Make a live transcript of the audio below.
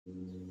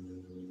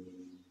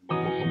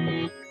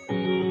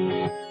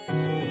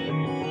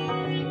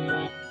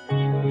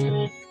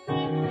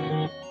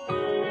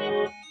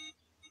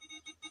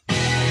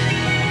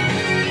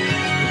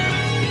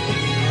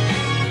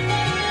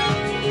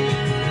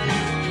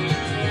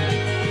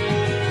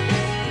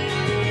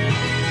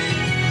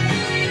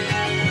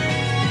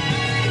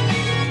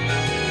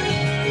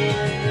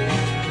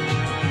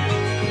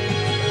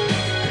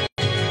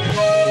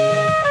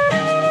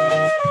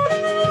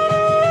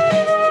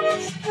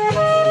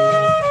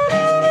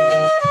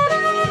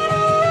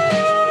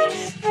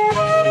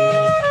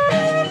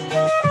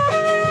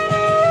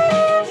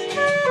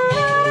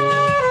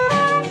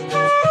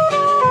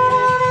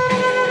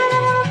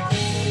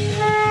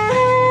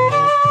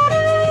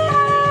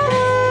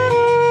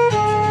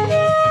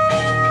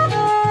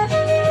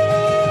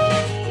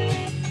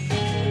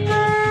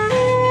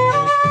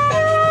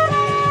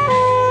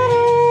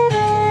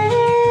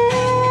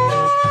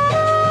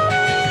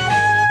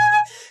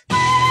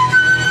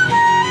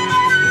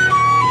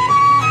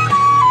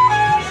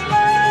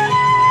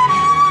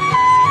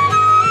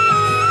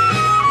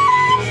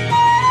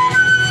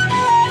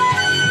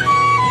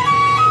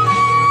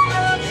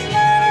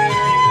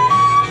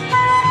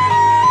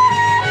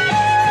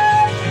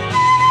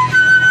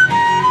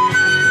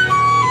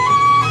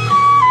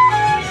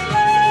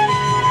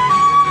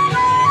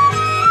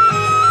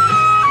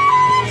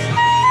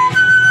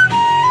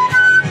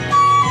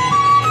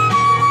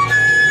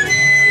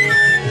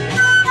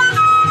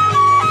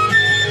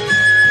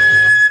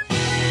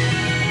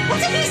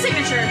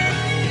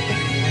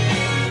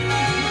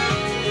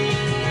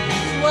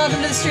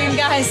Welcome to the stream,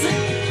 guys.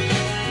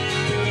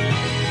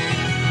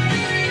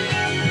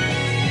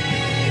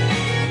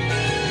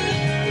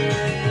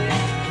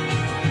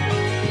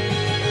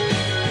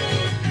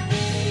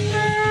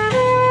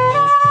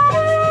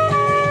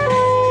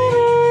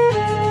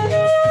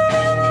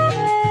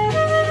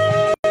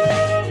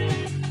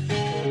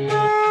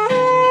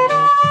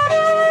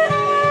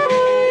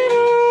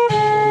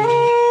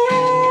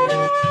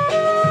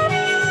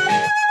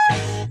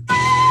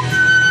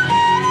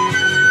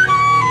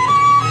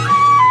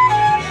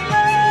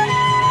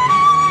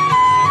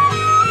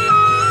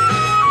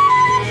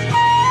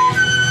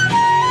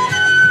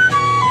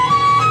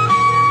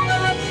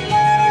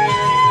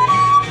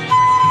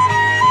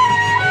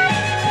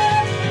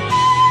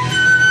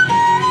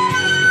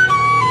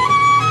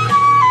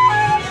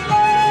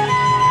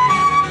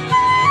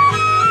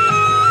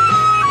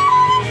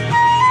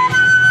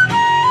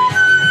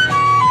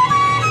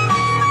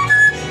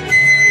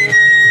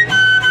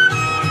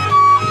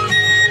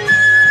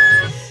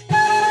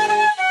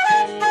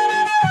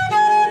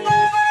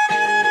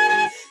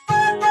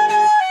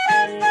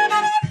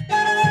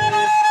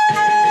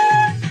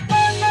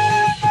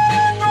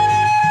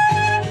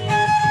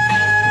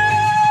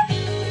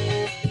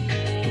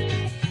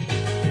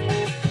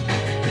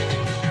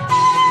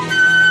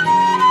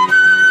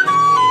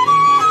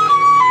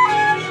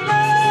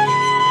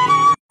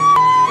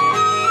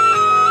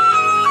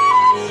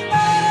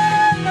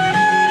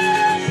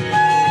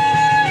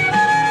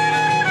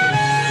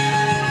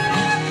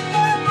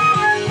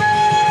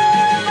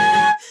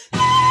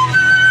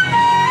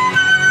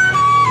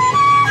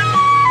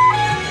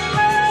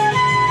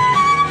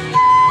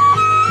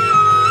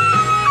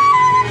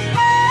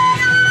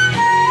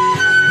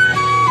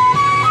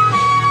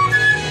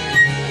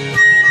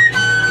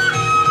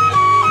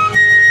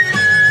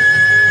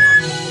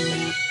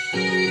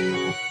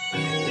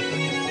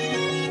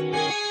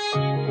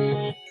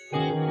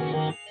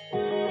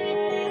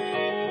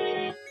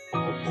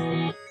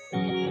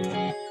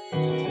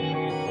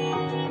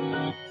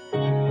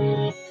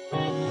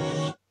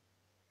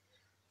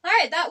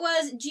 That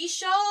was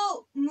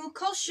Jisho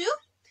Mukoshu,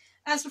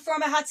 as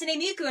performed by Hatsune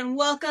Miku, and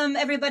welcome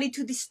everybody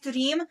to the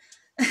stream.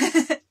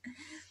 Nice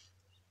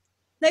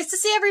to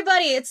see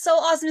everybody. It's so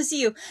awesome to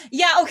see you.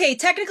 Yeah, okay,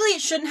 technically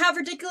it shouldn't have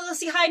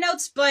ridiculously high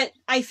notes, but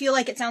I feel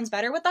like it sounds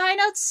better with the high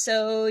notes,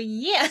 so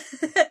yeah.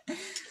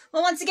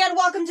 Well, once again,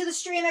 welcome to the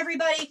stream,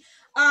 everybody.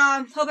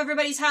 Hope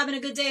everybody's having a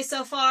good day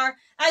so far.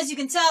 As you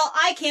can tell,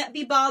 I can't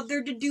be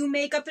bothered to do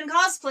makeup and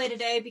cosplay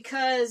today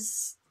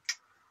because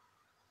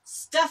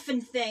stuff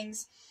and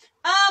things.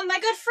 My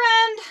good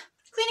friend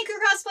Cleaning Crew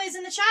Cosplays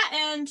in the chat,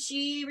 and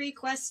she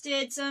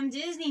requested some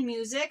Disney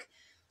music,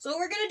 so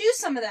we're gonna do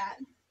some of that.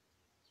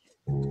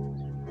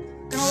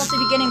 Gonna let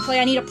the beginning play.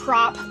 I need a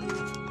prop.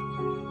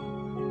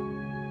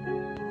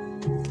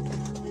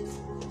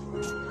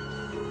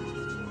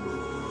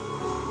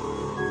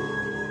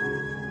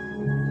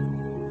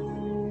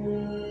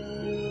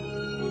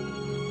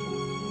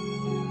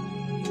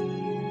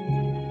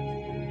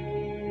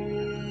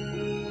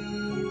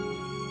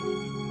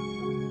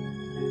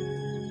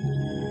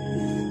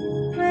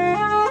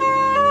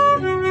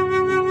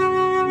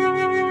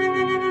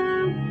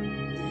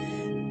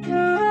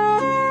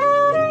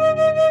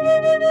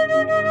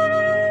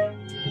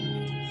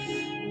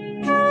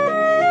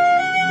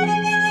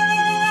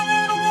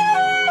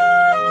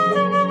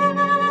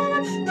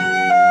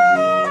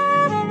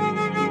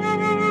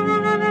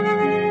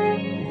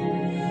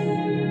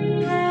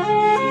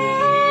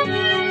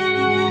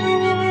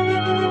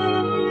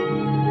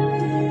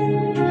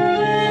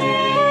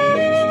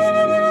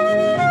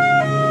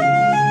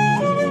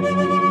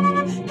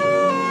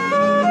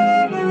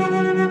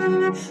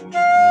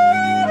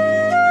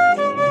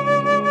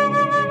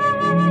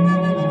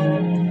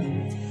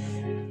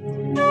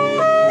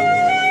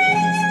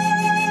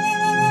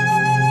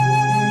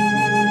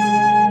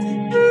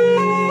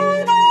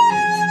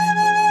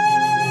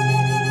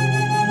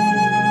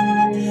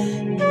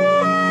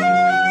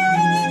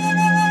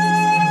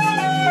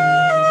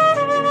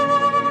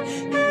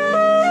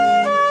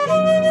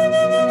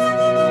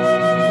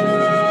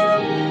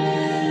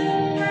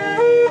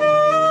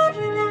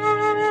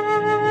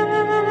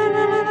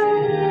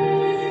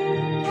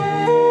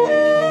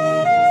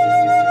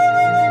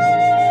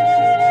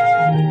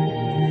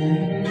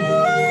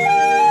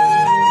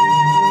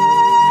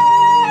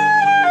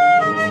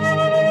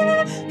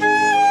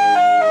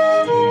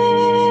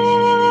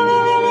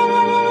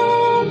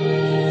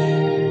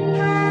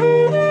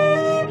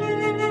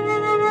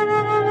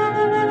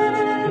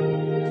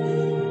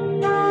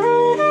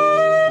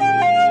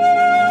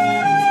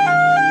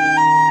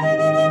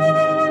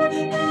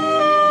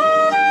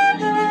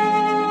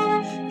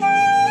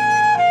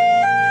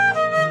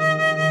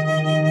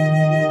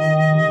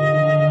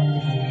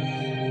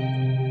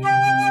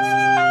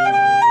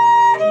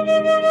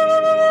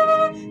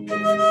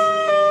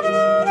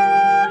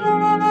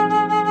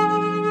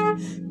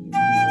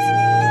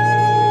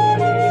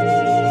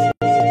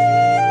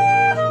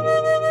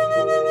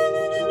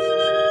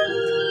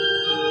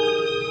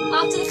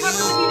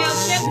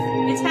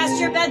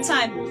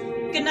 bedtime.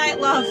 Good night,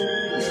 love.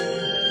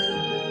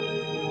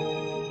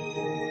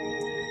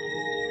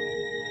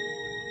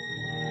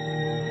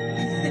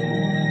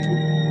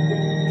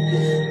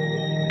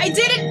 I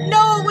didn't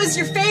know it was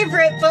your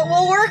favorite, but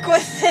we'll work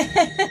with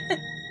it.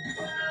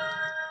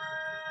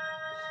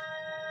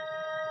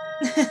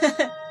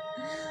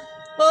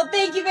 Well,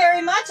 thank you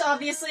very much.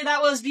 Obviously,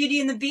 that was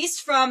Beauty and the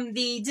Beast from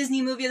the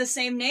Disney movie of the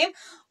same name.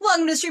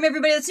 Welcome to the stream,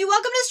 everybody that's new.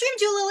 Welcome to the stream,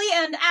 Joe Lily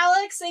and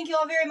Alex. Thank you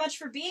all very much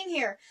for being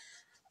here.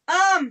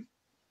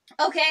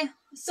 Okay,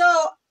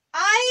 so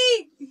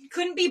I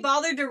couldn't be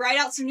bothered to write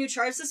out some new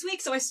charts this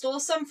week, so I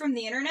stole some from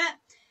the internet.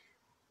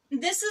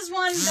 This is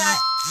one that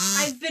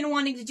I've been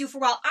wanting to do for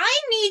a while. I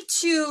need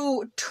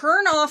to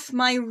turn off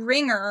my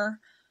ringer,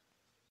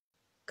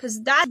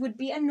 because that would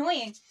be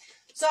annoying.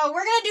 So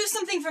we're going to do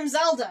something from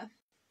Zelda,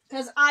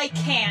 because I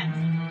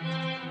can.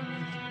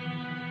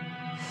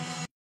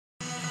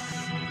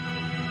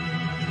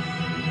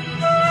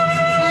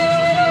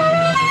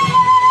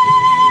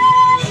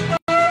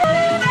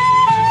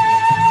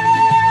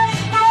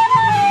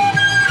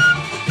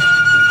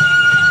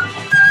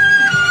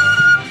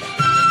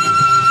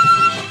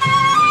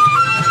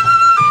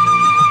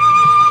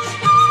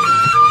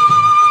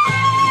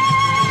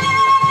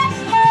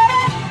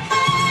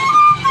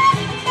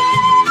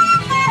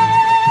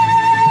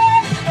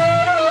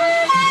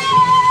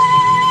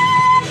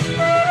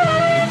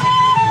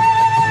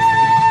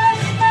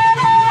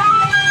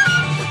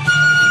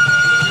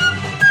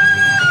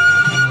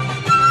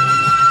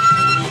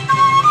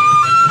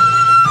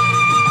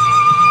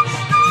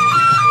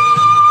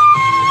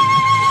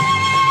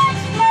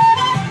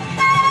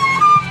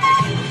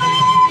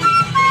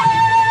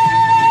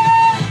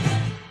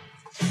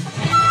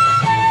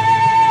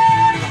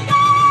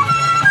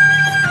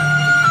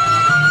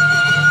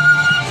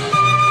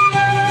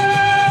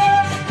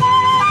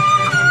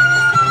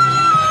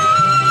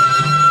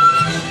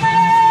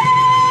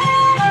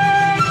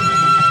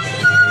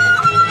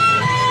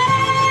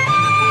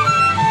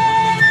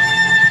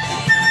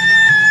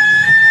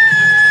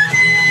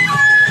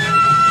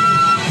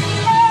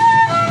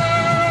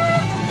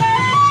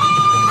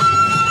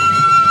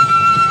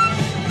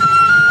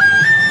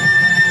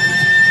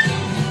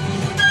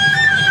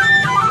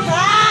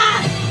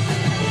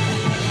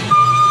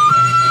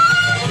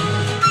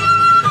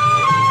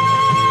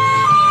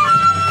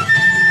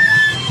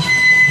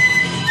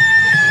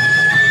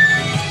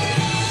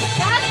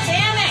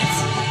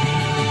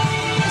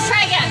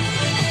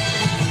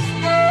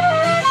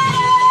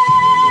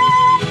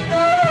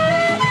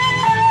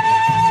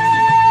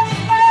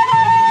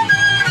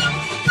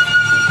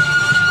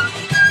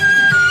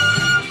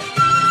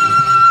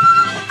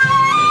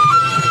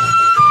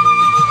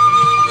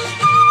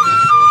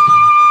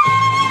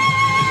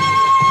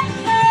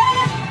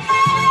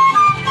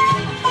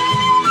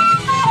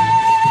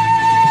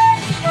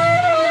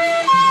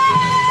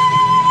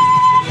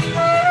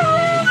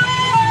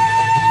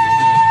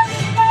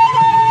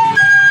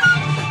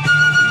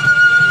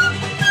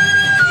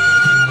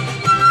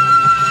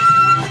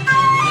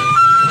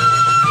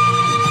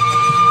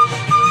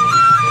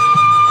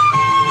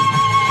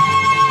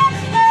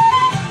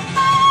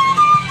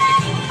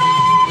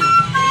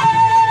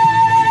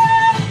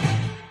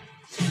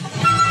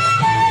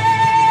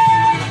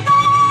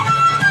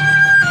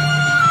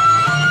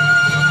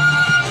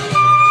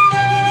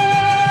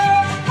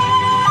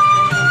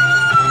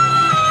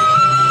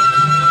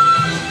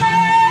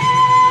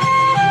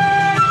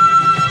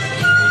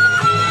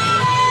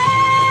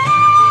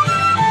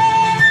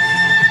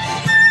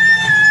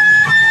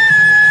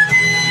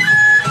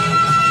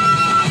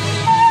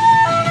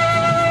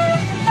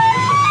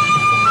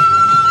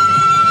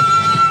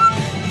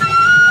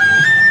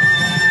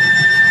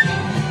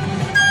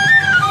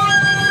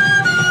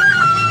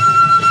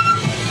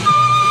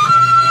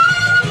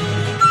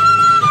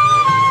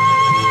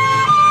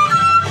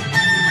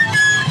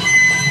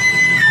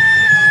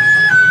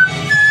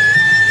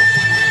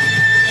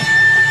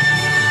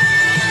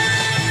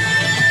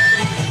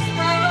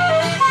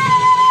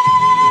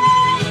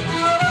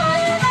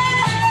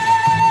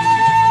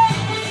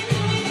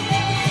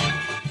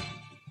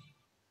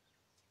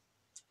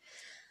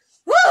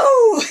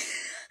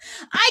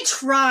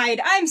 Tried.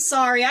 I'm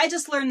sorry. I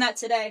just learned that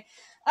today.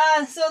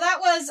 So that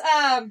was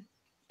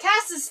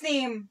Cass's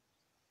theme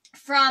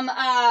from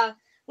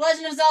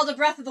Legend of Zelda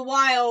Breath of the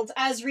Wild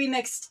as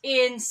remixed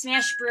in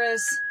Smash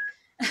Bros.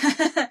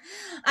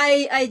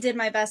 I did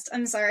my best.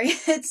 I'm sorry.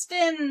 It's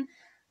been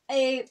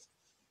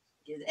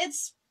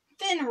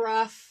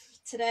rough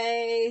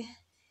today.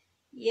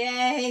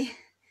 Yay.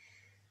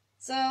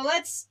 So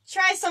let's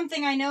try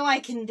something I know I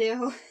can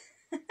do.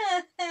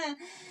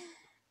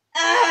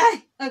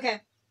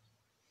 Okay.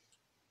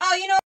 Oh,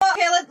 you know,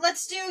 okay,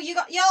 let's do,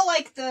 y'all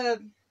like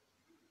the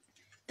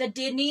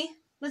Disney?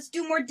 Let's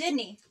do more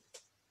Disney.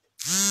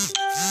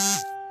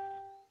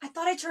 I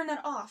thought I turned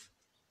that off.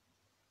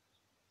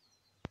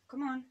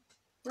 Come on.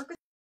 Work with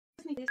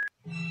me, please.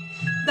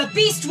 The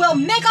beast will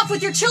make off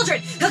with your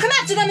children. He'll come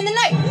after them in the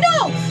night.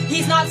 No!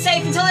 He's not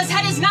safe until his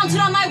head is mounted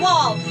on my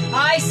wall.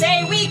 I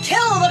say we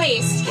kill the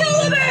beast.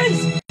 Kill the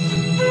beast!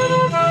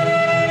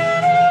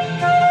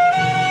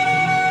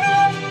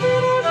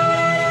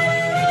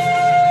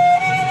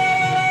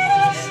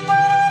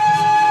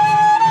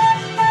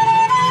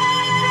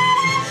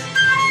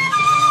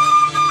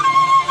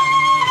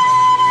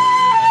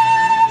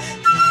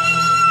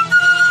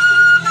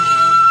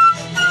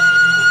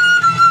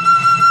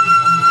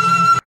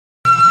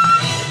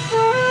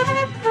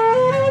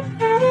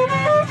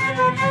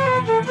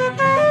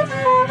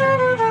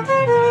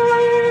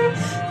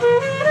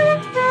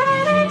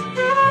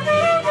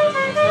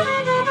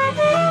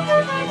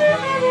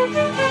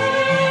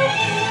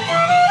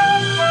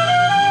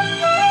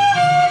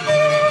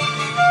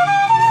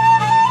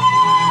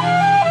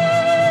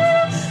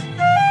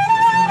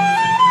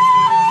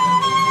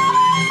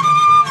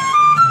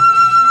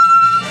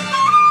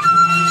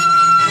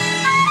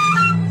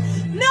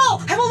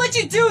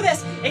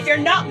 If you're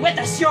not with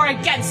us, you're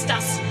against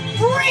us.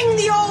 Bring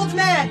the old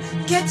man.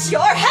 Get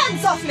your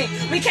hands off me.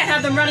 We can't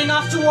have them running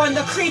off to warn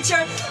the creature.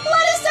 Let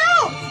us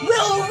out.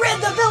 We'll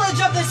rid the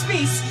village of this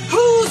beast.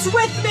 Who's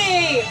with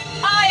me?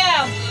 I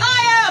am.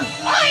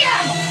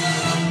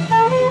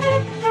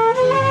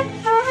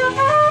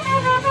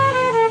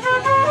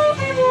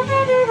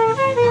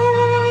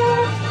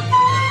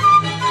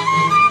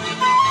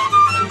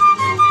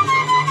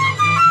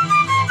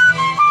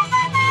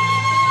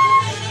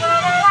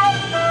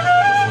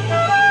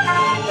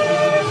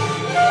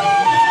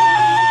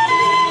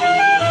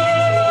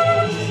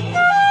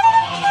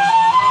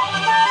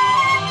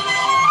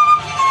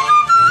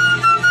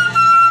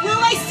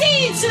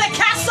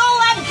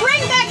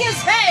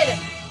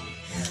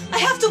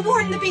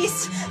 Warn the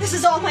beast. This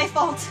is all my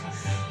fault.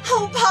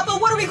 Oh, Papa,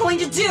 what are we going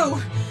to do?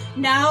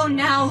 Now,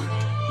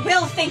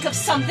 we'll think of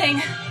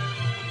something.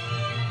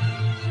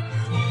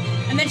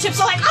 And then Chip's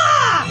all like,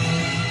 ah!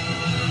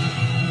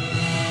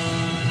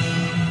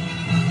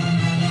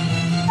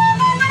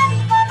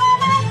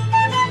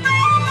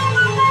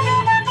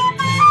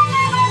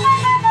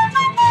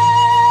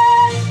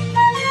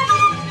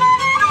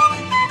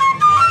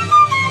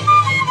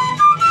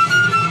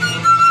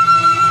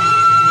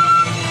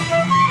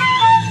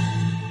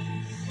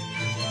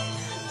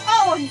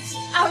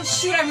 Oh,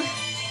 shoot,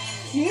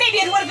 maybe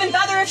it would have been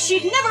better if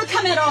she'd never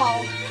come at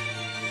all.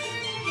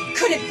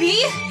 Could it be?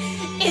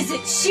 Is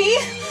it she?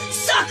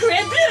 Sacre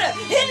bleu!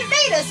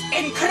 Invaders!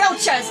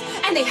 Encroachers!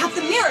 And they have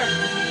the mirror!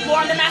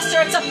 Warn the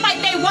master, it's a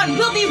fight they won!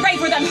 We'll be brave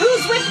for them!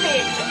 Who's with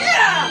me?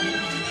 Yeah!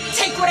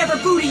 Take whatever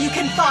booty you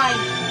can find!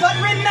 But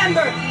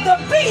remember, the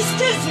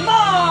beast is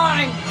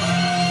mine!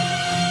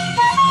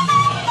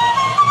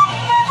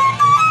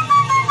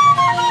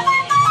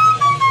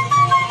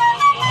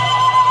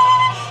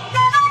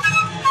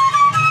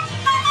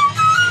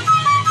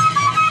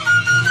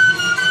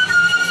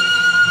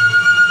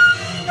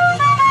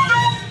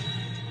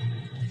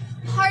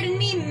 Pardon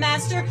me,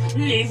 master.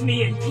 Leave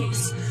me in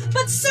peace.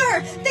 But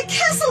sir, the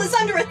castle is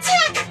under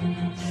attack!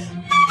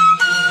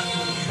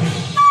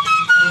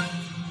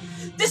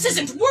 This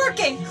isn't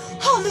working!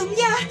 Oh,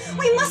 Lumiere,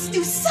 we must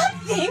do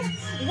something!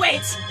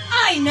 Wait,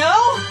 I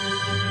know!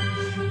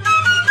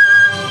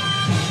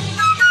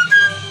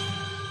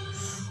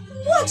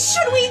 What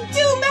should we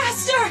do,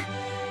 master?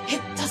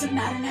 It doesn't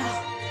matter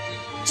now.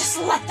 Just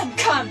let them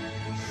come.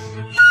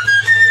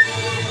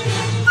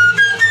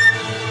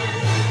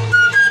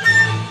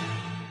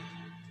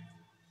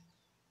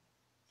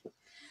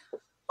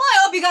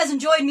 I hope you guys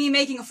enjoyed me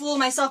making a fool of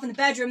myself in the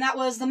bedroom. That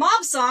was the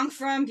mob song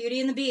from Beauty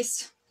and the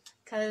Beast.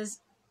 Because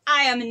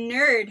I am a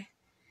nerd.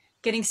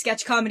 Getting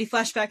sketch comedy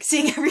flashback,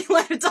 seeing every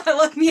line of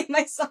dialogue me and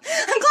myself.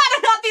 I'm glad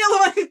I'm not the only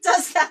one who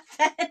does that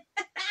then.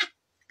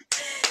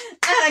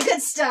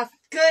 Good stuff.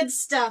 Good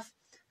stuff.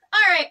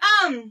 Alright,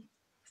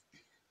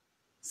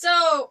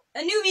 so,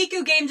 a new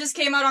Miku game just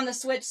came out on the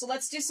Switch, so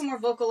let's do some more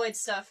Vocaloid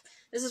stuff.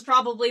 This is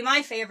probably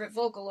my favorite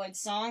Vocaloid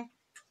song.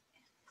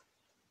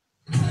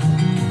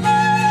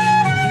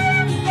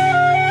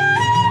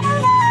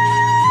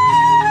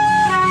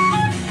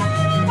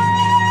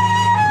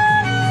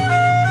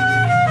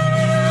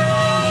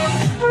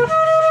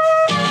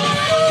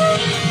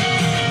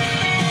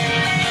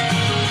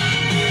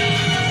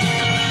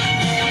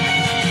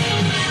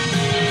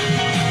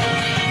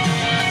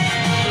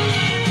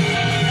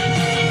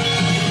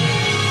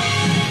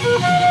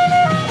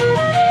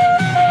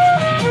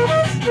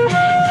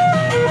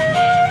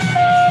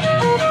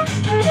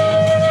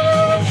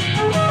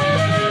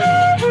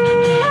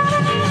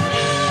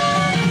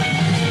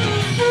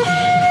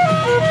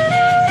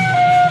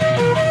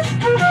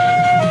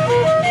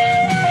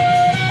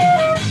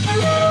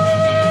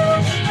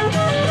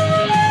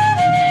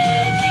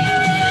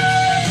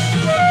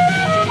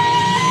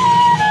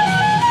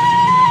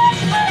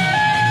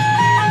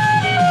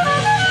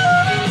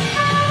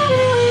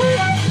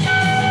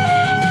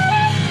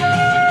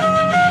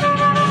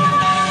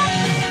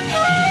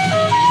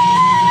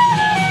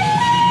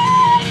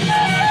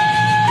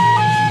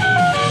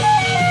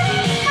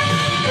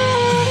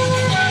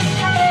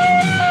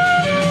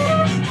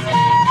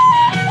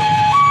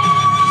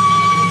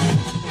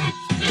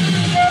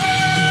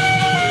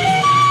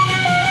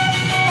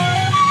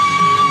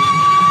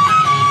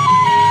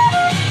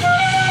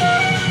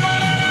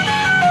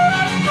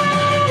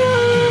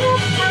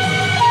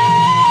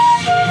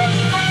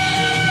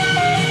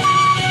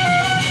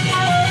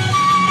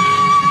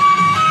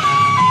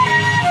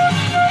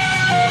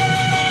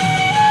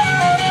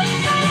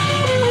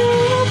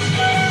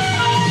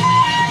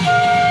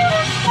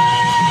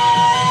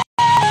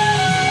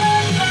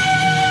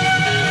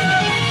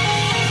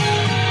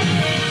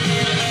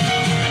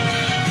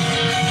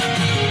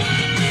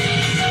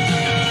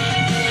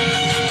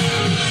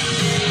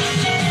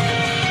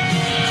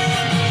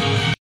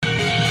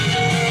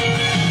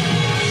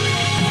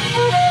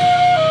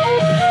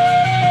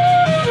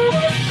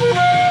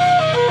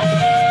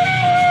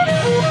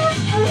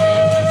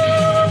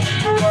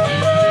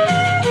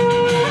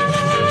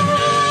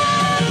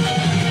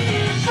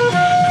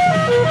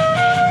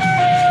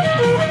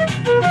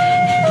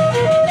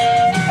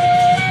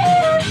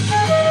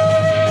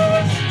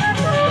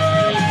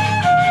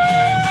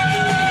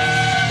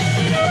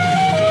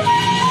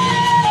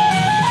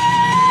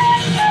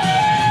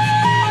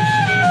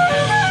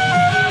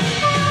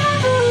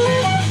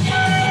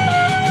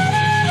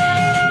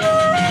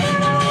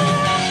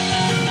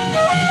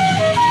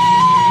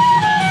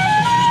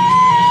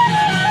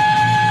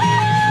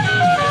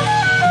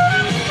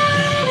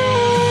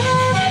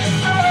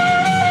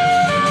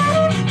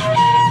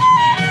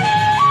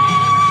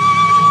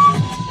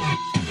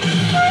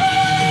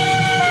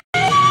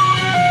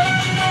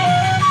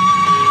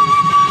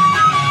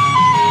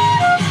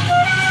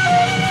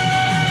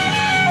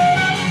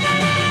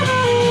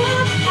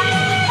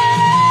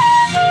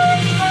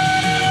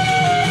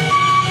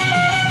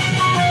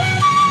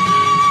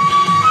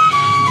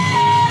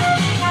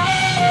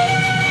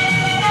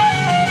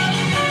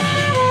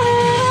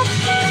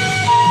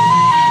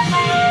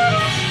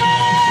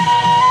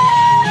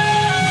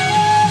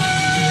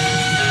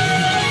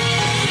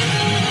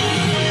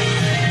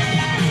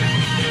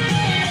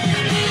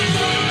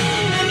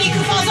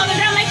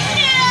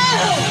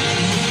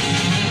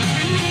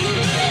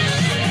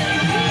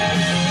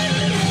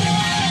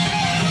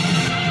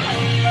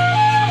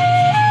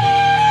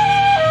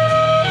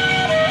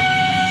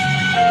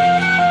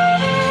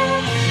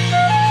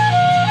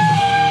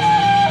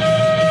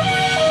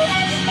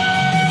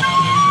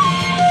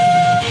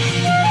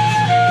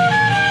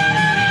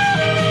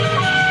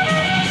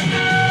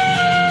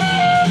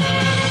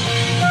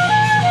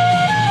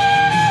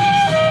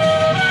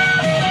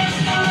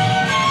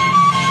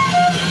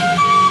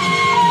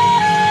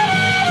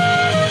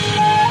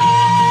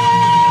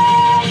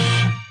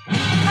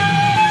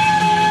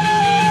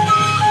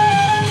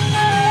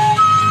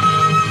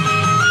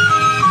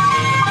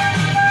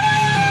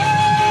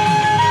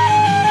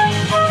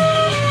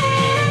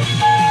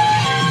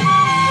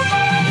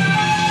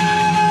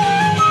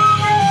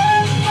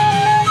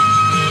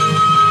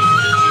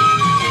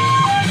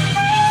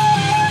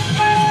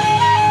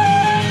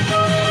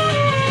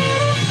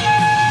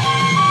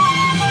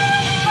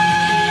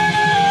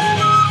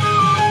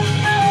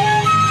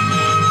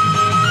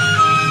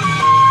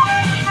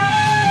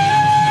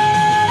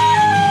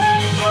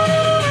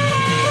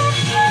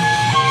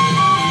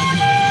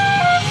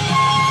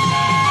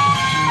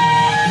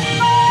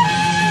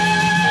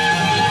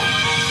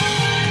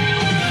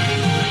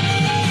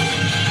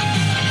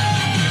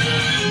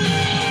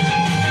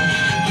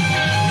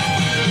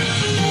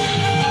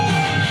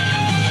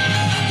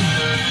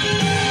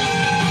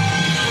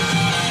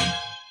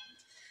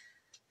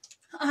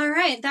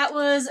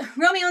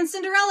 Romeo and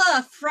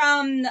Cinderella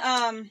from,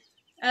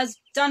 as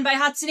done by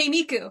Hatsune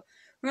Miku.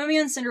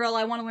 Romeo and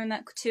Cinderella, I want to learn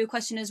that too.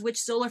 Question is, which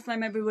Solar Flame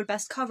member would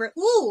best cover it?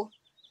 Ooh,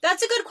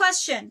 that's a good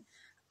question.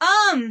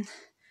 I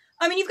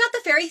mean, you've got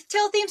the fairy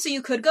tale theme, so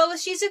you could go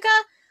with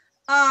Shizuka.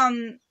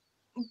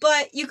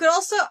 But you could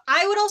also,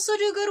 I would also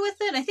do good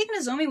with it. I think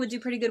Nozomi would do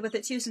pretty good with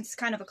it too, since it's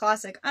kind of a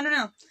classic. I don't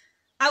know.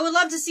 I would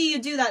love to see you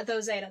do that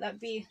though, Zeta. That'd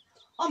be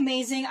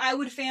amazing. I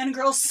would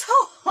fangirl so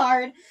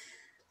hard.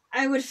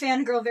 I would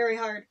fangirl very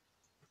hard.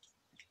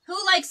 Who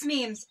likes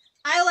memes?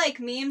 I like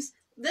memes.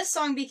 This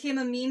song became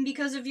a meme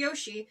because of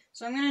Yoshi,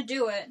 so I'm gonna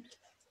do it.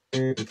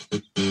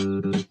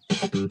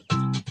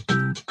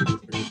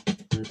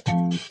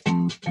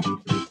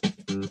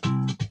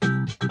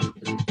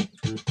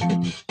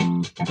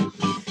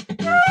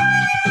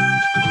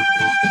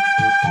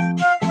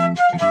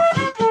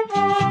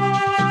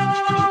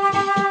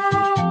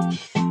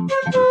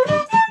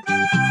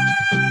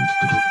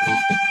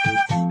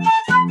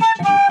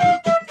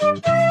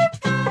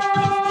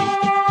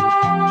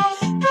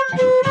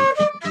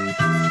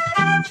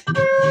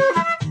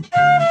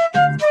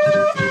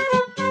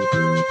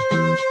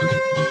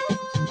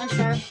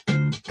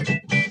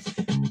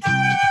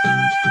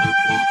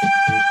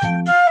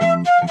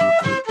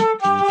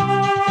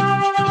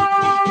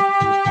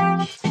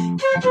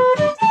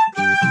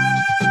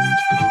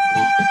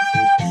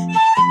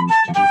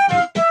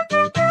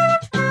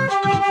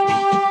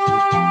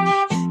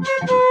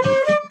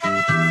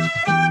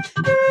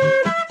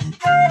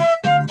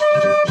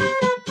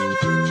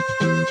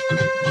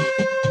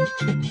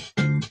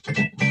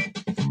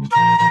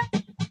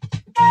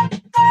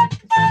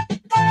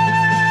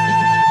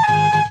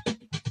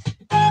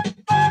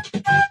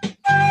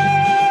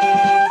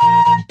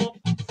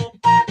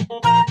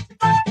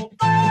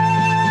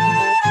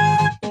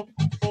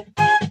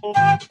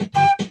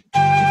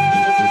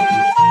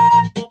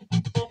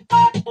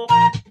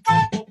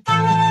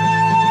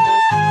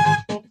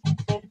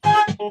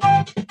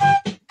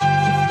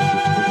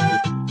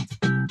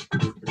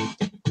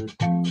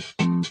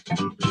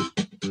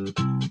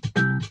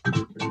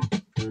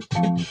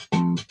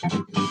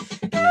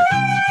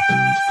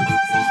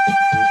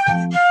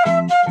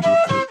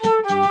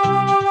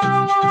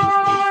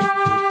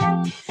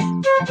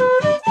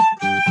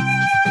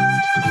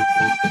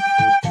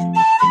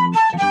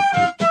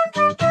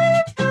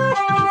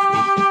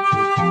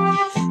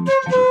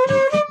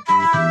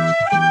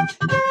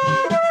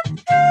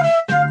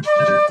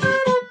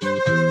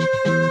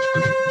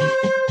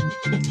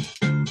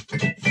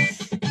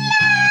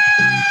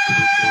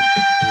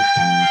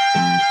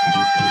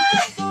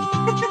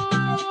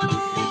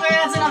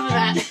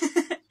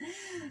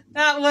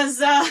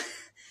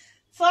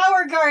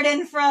 Flower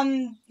Garden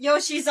from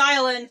Yoshi's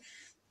Island.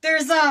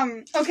 There's,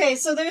 okay,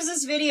 so there's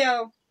this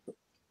video,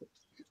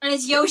 and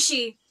it's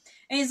Yoshi,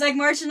 and he's, like,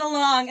 marching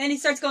along, and he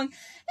starts going,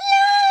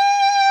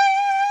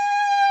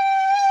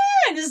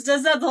 and just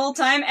does that the whole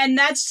time, and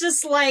that's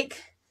just,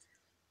 like,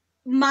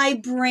 my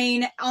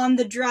brain on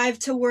the drive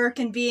to work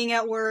and being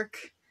at work.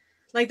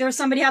 Like, there was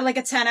somebody had, like,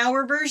 a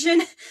 10-hour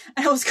version,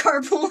 and I was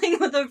carpooling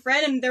with a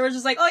friend, and they were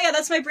just like, oh yeah,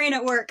 that's my brain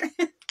at work.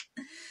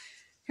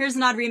 Here's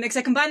an odd remix.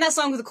 I combined that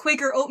song with a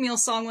Quaker Oatmeal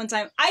song one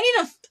time. I need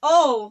a...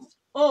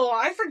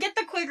 I forget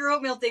the Quaker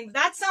Oatmeal thing.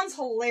 That sounds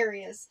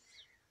hilarious.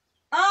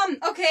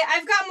 Okay,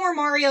 I've got more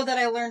Mario that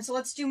I learned, so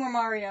let's do more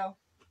Mario.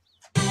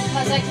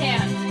 Because I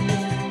can.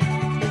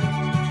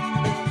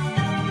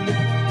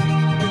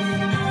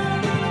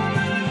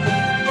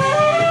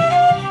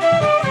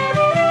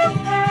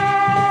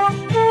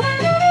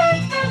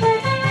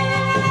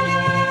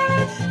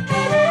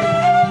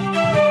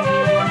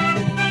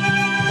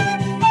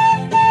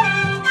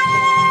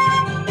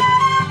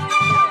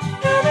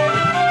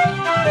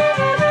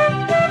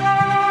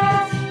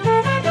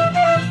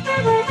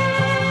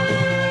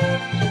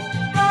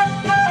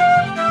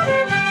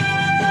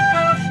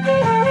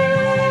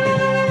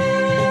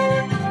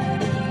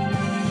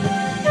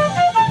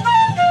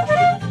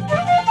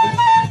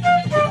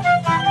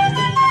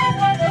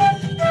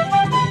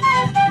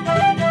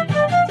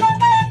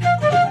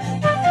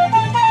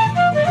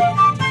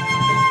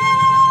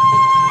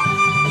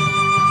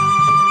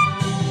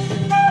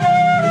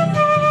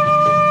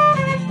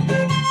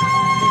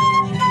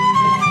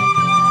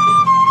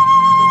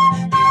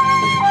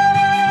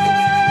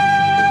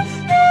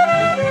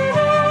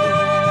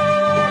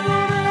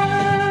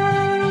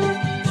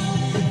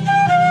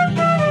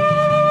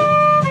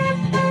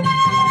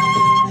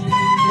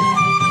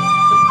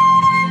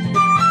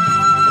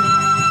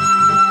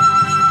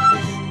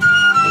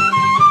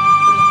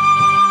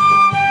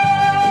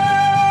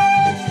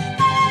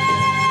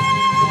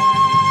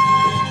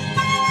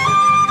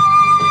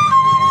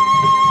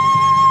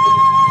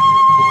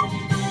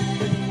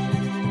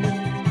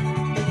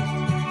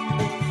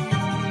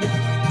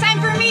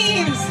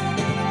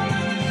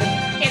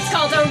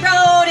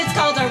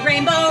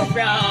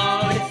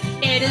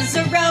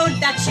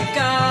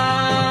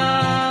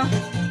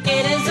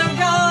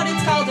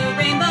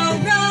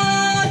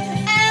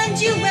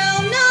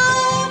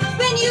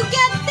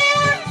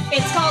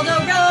 It's called a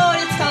road,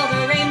 it's called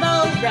a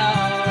rainbow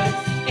road.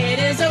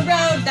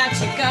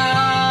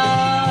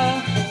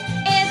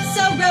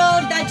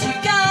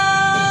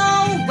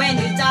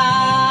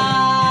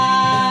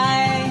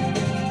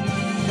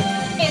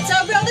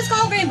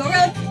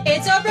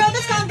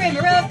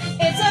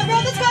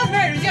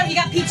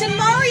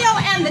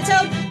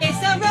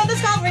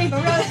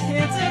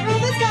 It's a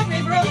road that's got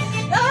rainbow road.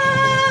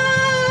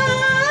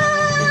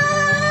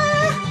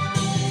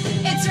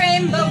 It's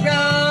Rainbow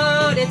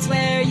Road. It's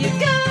where you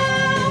go.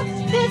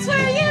 It's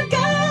where you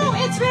go.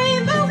 It's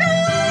Rainbow Road.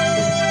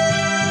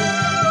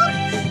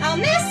 I'll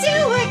miss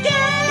you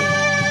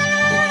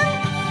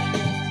again.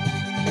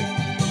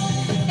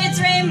 It's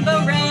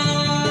Rainbow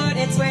Road.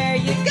 It's where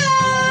you go.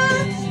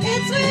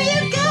 It's where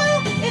you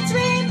go. It's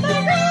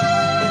Rainbow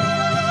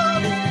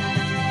Road.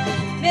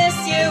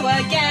 Miss you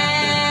again.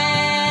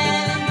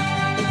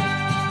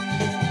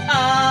 Oh,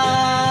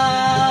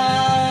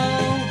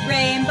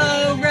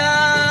 Rainbow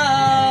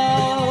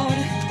Road.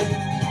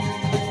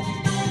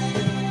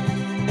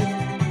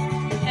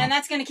 And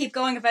that's gonna keep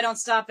going if I don't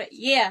stop it.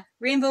 Yeah,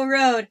 Rainbow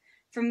Road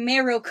from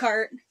Mario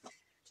Kart.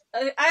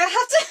 I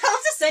have to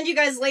send you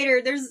guys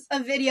later. There's a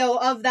video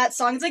of that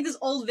song. It's like this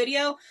old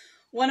video.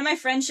 One of my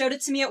friends showed it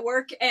to me at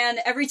work,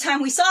 and every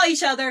time we saw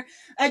each other,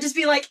 I'd just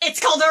be like, "It's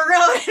called a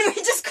road," and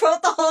we just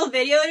quote the whole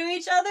video to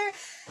each other.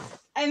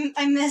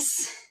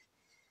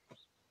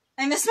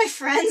 I miss my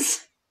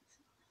friends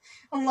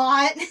a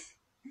lot.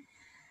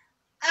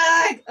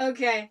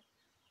 Okay.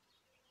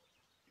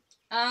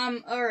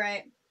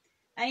 Alright.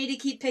 I need to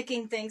keep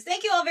picking things.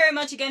 Thank you all very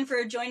much again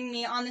for joining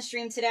me on the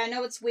stream today. I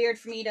know it's weird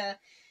for me to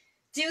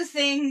do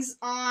things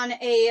on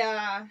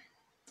a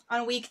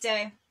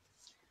weekday.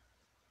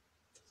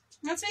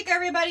 Let's make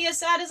everybody as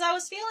sad as I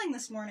was feeling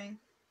this morning.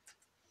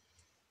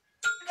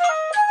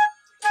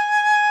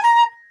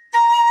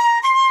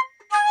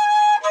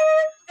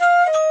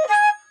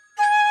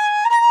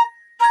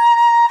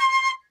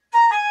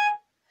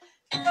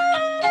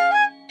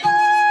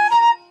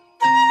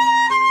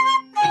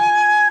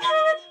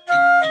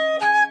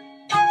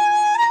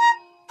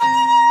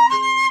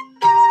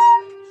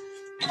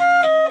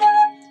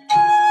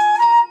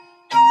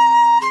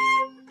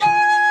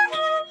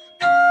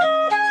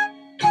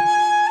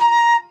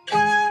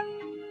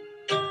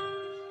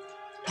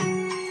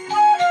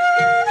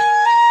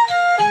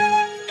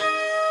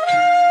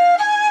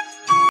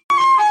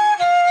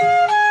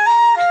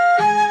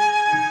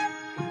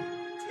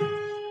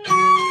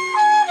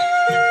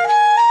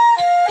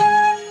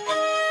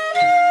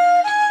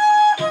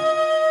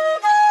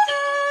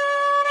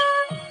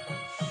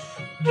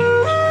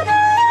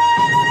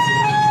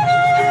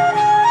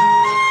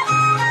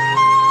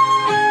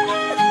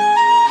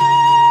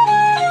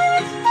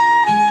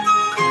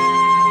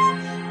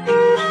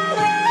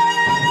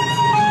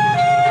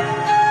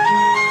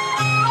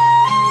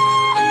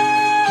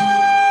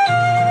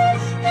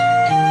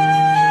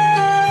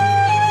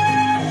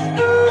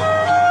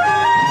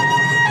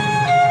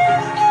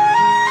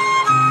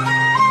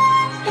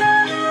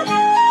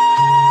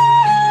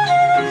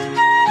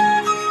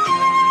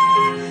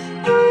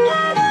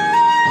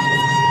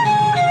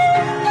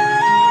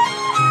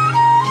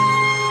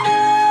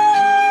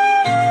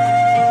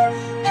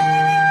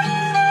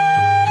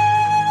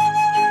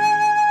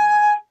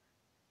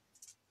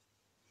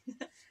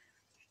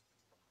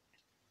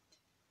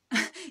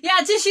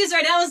 Tissues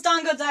right now is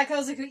Dongo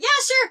Daikozuku.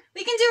 Yeah, sure,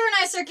 we can do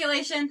Renai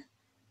circulation.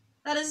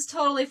 That is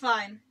totally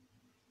fine.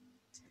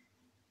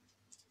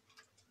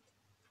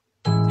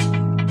 Come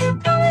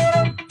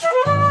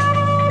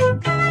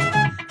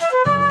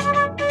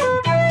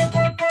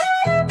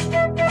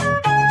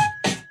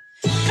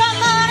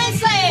on and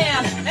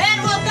slam,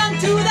 and welcome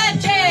to the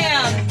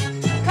jam.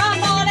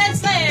 Come on and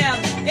slam,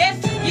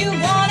 if you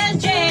wanna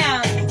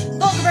jam.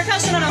 Vocal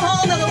percussion on a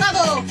whole nother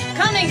level,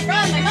 coming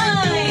from my mind.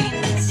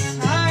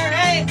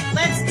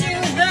 Let's do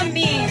the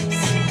memes.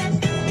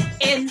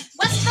 In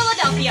West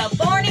Philadelphia,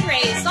 born and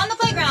raised, on the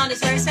playground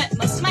is where I spent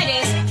most of my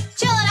days.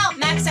 Chilling out,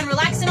 max and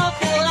relaxing, all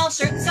cool and all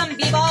shirt and some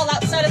b-ball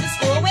outside of the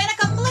school. When a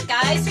couple of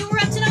guys who were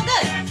up to no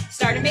good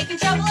started making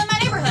trouble in my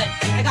neighborhood.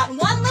 I got in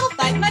one little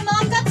fight, my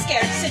mom got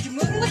scared. She said, "You're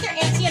moving with your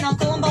auntie and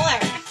uncle in Bel Air."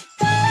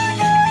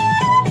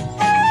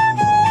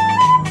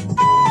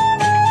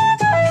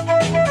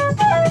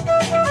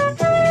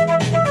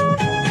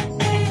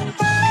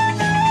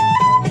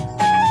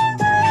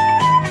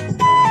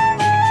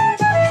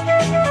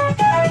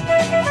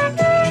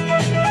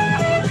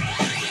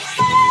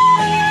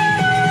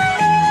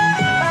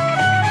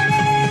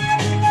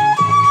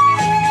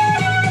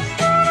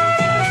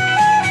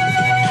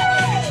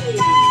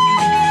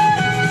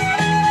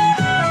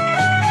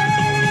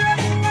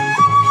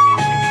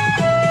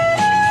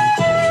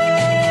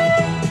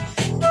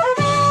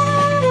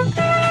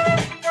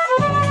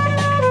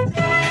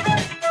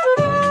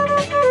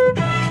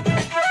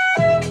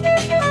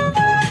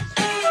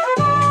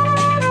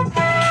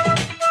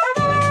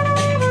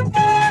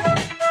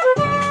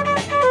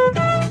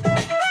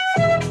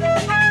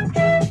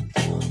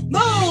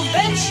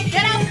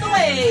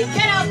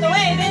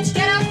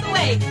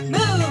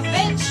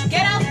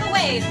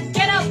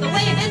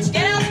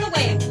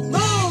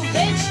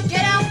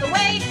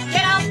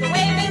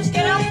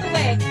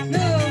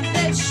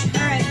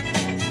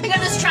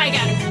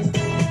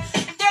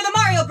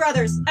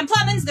 Brothers and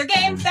Plemmons, their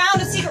game found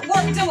a secret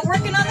warp and we're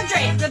working on the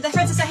drain. Give the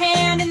princess a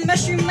hand in the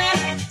mushroom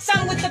land.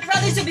 Some with the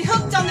brothers, you'll be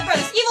hooked on the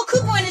brothers. Evil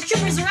Kupo and his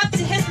troopers are up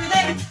to his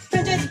related.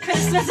 Princess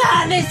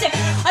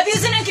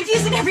abusing and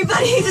confusing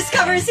everybody he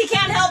discovers he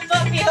can't help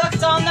but be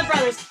hooked on the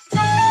brothers.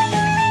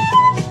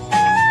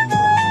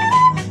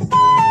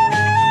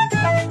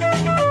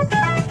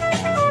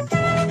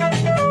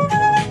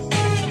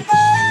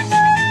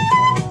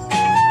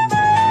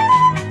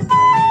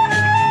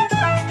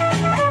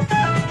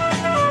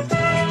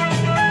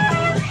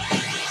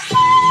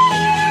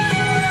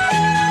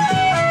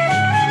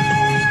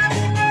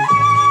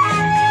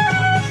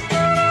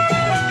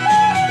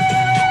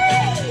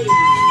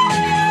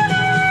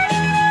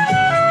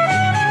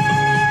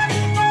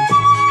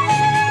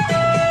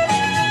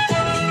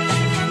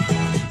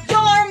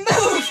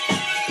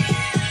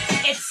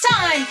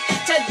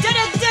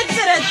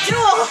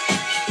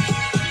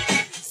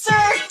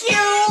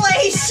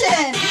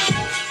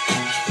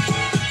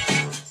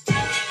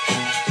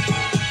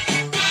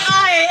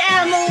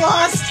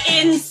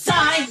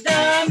 Inside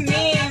the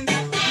meme,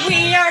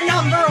 we are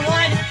number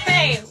one.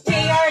 Hey, we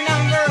are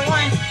number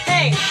one.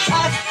 Hey,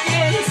 up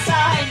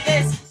inside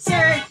this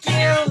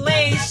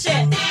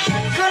circulation.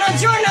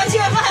 Buongiorno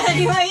Giovanna,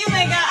 you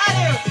make a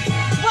adu.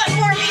 What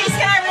more memes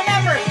can I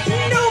remember?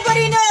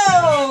 Nobody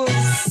knows.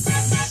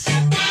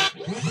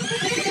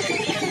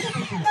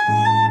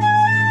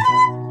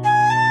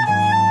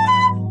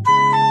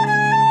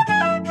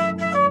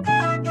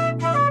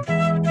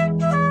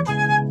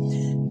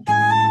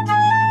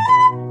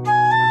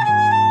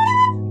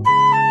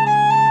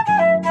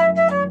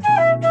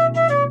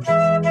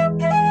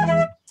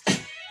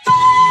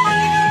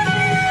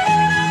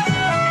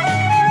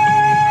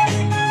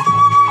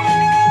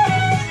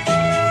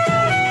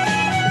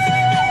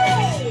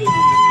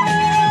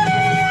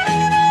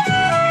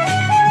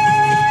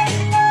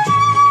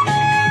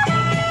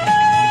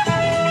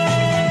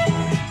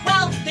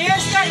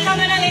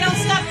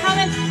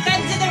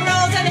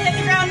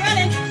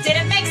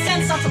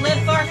 To live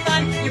for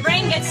fun, your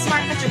brain gets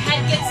smart, but your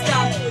head gets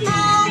dumb.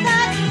 All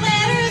that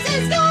matters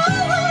is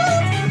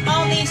gold.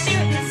 All these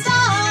shooting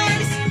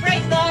stars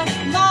break the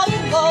mold.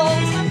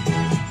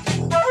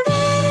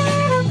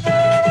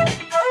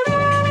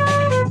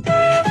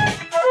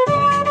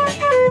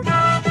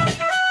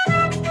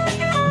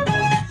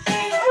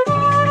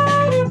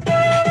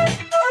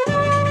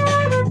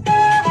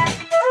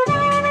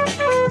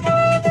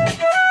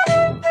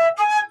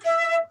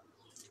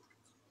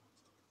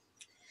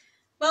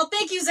 Well,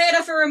 thank you,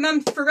 Zeta,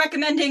 for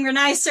recommending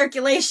Renai's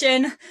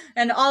circulation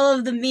and all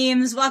of the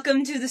memes.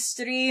 Welcome to the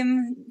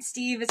stream,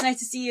 Steve. It's nice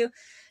to see you.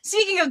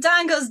 Speaking of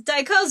Dango's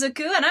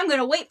Daikozoku, and I'm going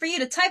to wait for you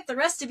to type the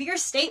rest of your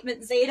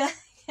statement, Zeta.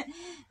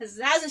 Because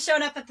it hasn't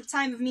shown up at the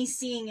time of me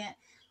seeing it.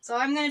 So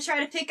I'm going to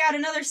try to pick out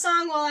another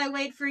song while I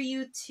wait for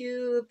you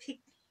to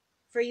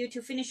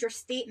finish your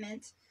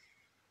statement.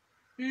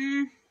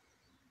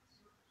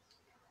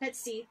 Let's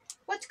see.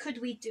 What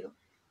could we do?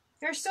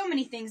 There are so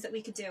many things that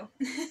we could do.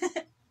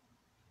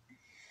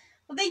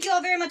 Well, thank you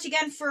all very much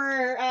again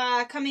for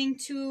coming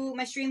to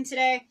my stream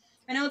today.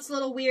 I know it's a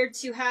little weird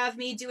to have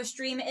me do a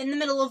stream in the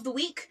middle of the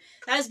week.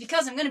 That is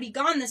because I'm going to be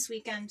gone this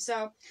weekend.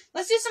 So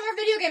let's do some more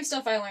video game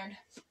stuff I learned.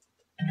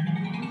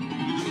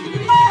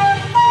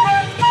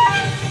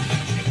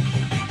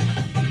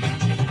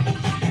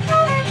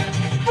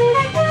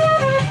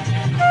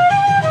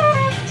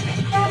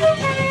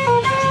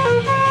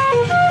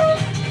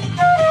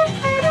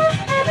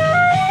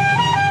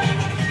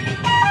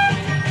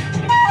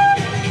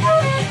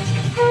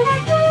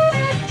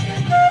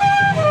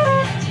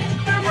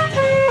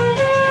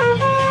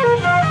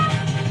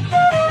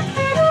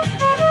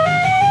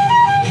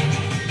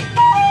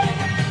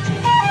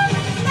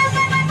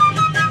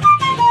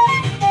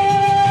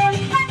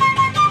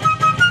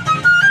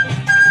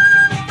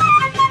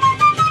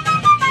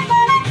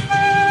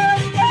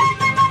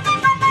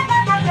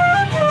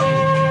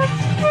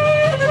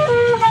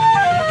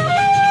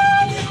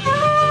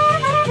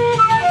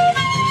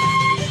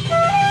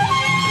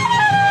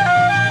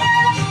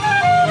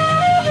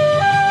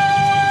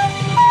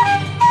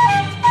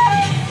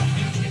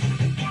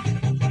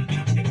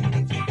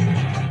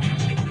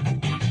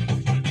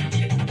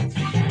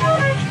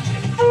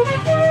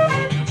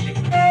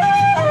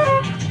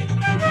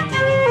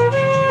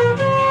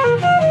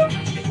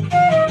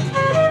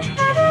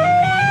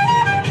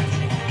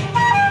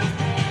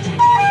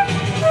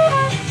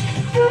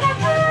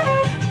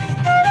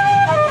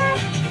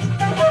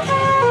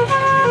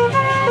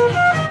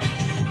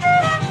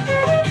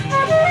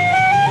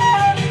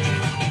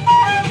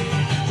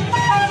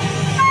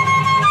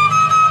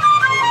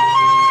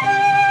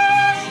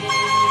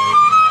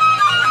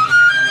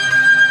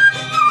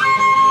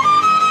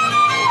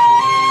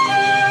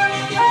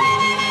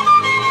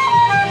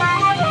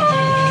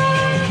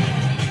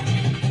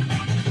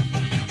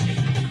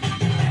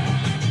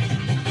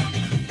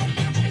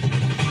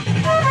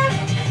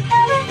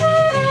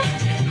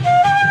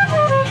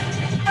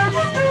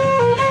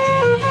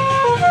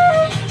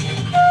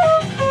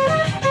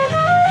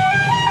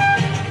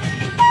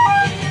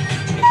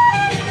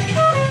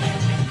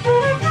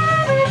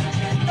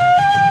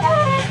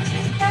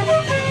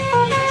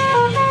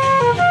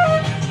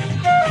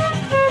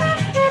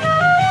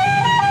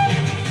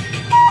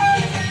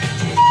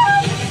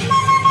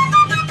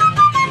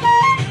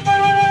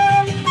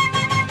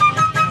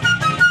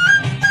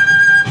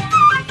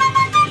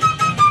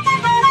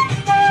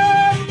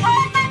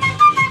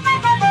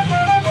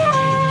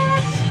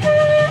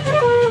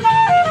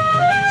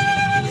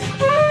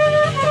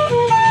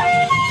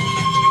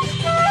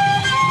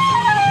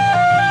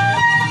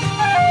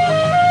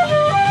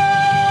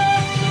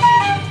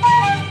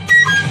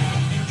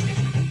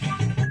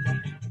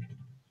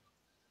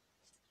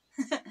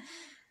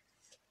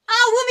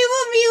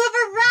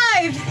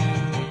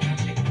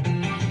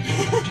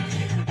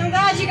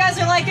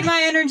 faking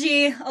my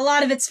energy. A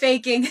lot of it's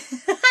faking.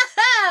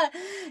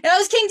 That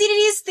was King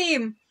DDD's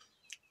theme.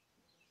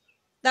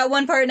 That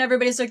one part in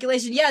everybody's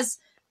circulation. Yes.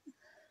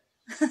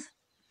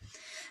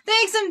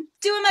 Thanks, I'm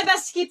doing my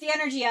best to keep the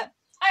energy up.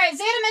 Alright,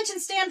 Zeta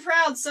mentioned stand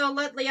proud, so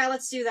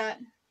let's do that.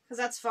 Because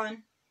that's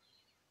fun.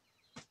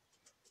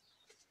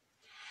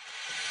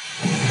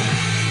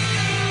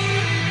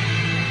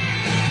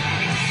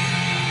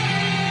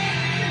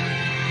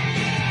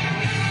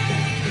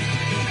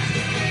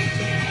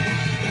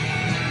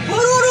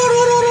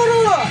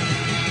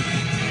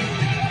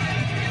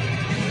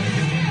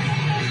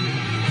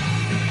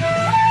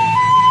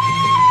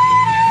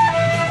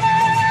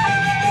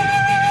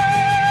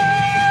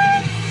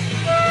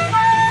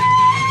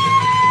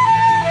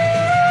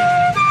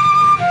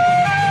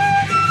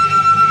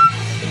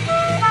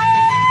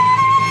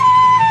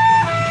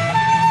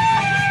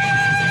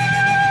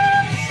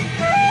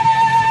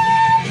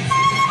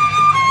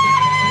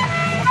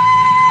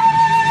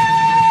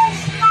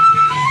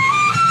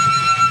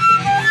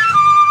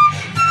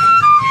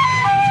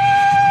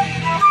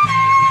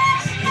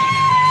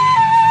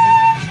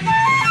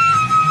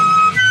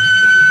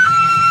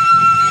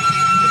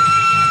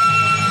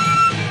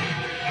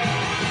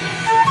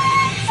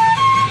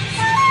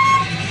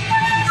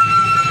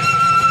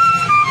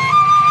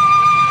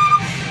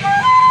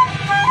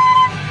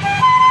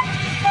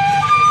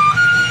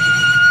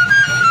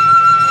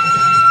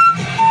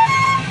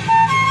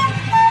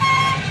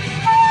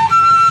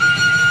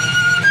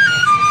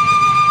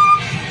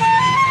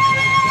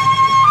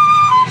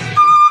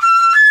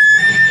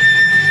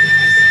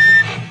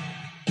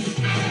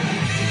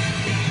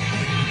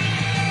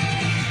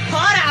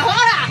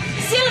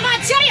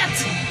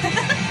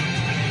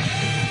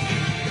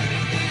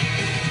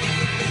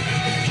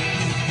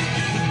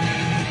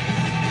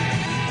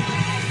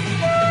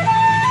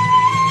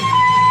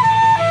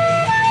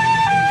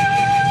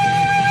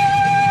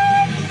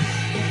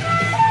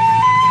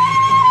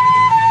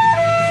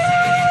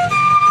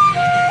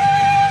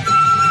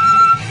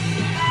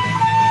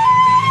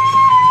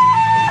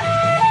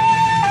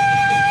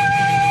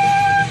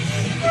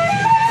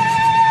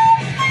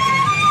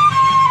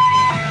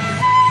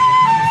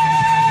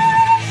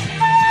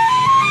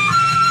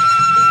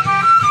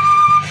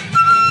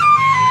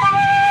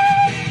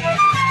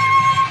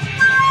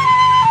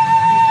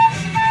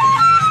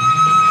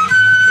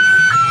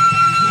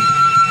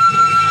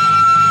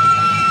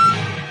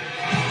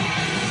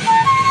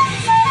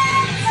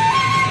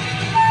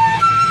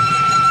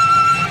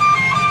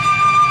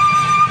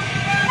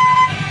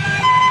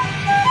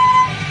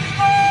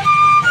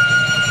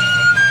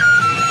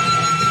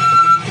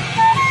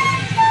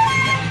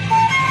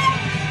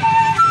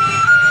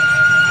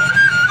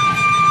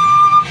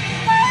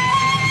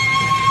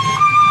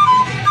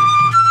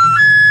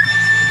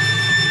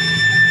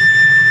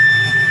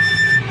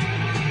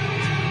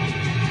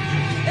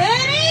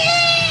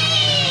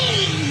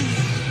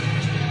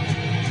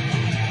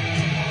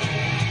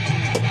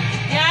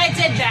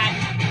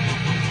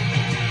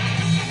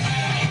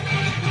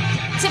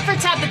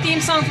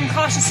 Song from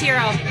Cautious Hero.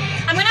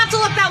 I'm gonna have to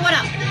look that one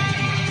up,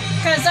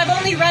 because I've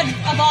only read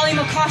a volume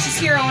of Cautious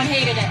Hero and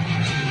hated it.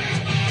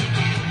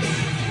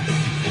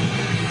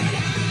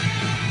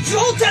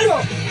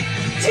 Jotero!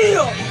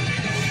 Tiro!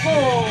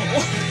 Oh.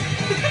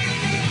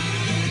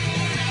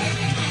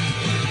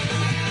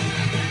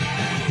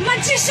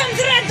 Magician's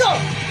Redo!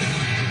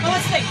 Oh,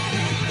 let's think.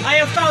 I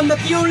have found that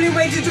the only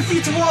way to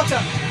defeat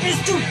water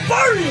is to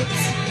burn it!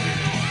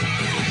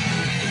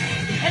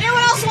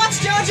 Anyone else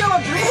watch JoJo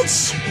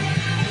Abridged?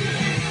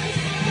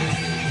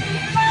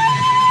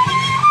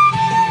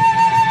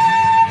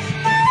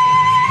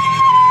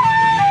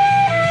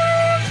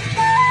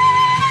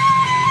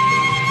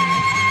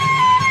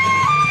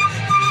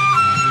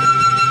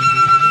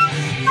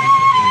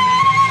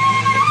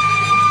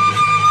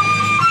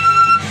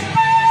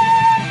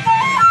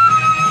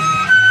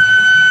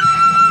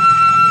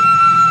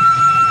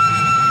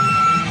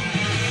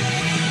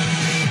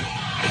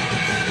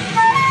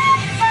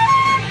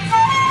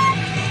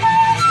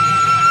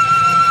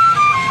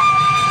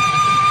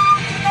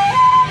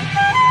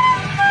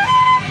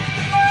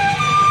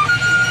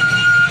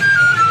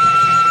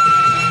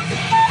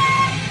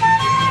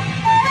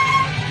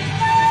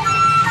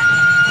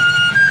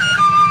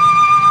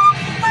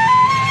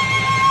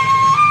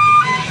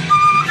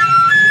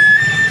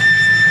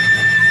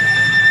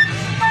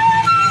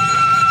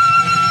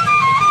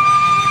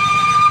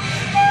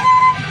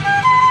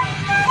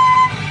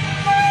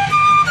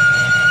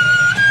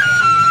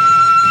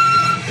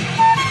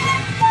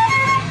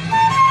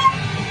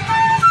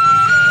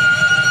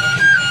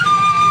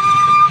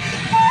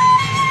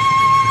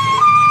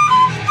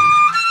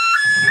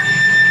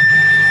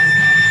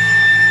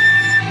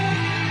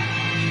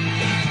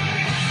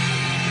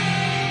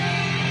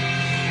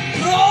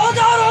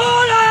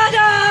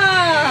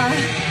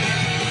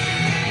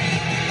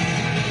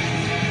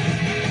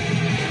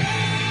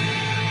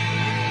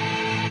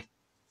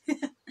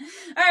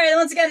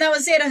 Once again, that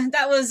was Zeta.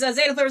 That was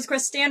Zeta Thor's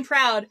Quest. Stand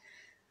Proud.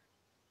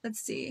 Let's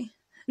see.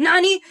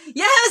 Nani?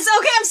 Yes!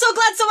 Okay, I'm so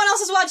glad someone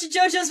else is watching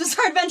JoJo's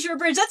Bizarre Adventure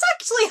Abridged. That's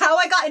actually how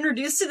I got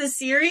introduced to the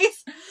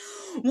series.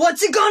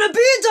 What's it gonna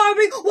be,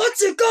 Darby?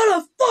 What's it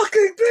gonna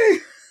fucking be?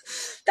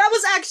 That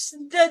was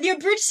actually, the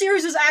Abridged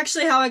series was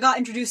actually how I got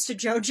introduced to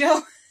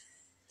JoJo.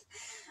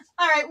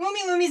 Alright,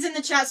 Woomy Loomy's in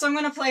the chat, so I'm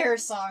gonna play her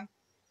song.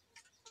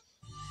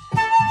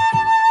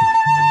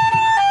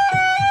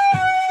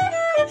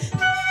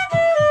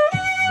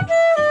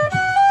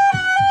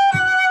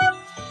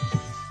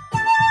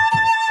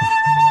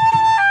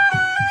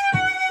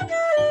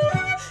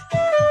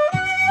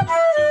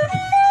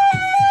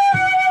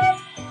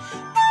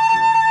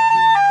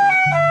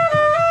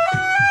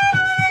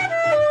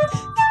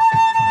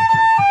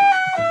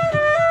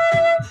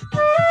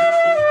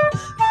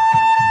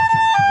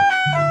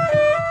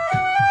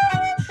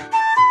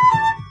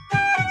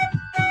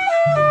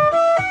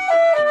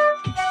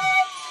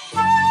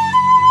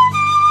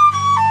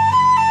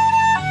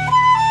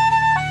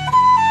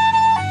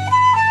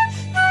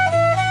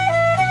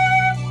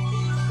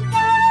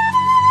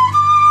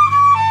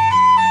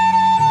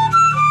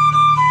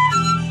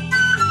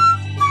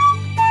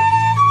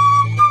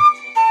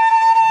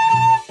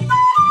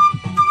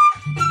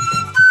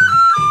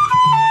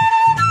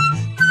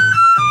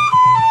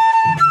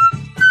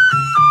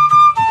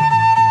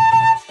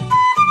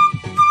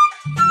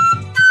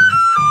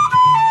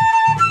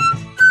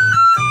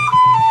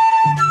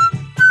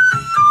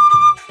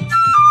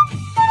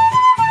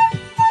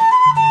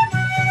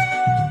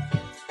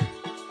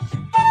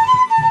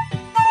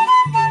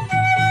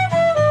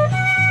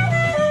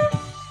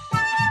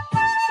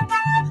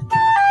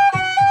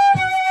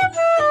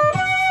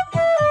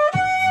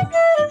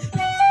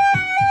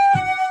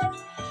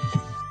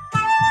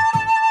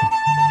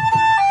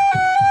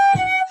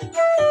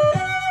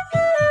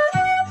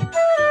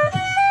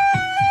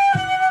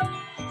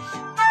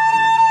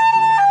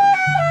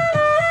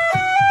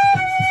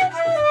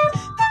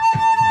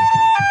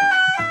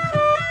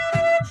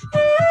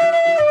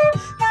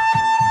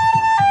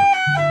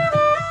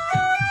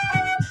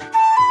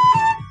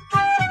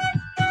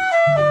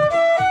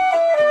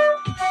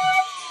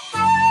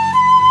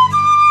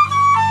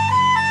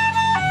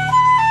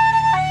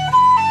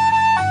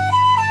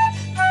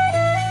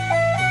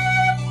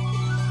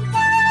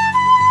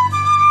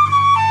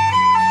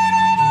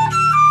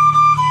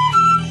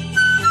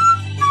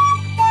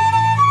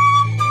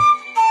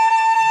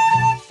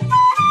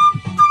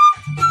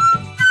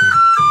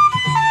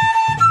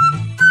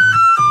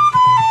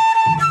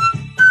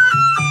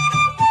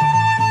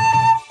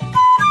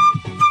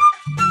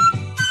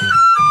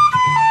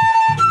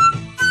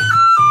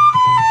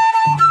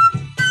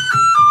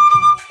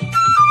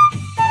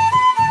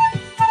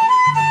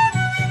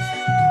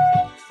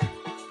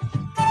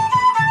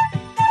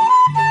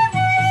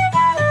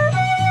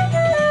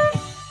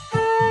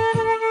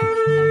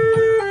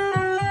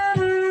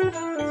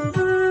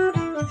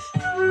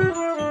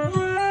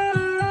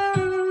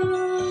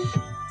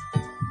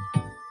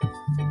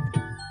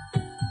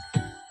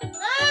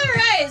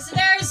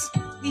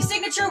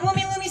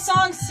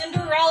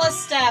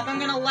 I'm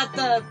gonna let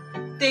the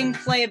thing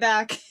play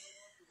back.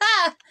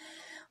 Ah!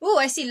 Ooh,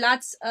 I see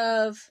lots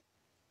of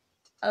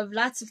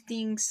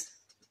things.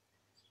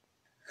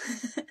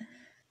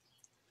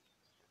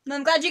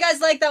 I'm glad you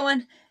guys like that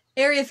one.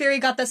 Area Fairy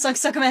got that song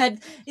stuck in my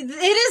head.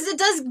 It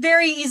does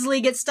very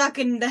easily get stuck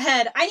in the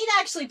head. I need to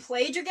actually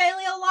play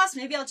Dragalia Lost.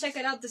 Maybe I'll check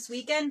it out this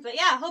weekend. But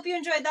yeah, hope you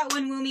enjoyed that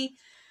one, Woomy.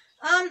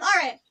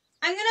 Alright.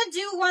 I'm gonna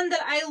do one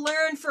that I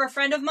learned for a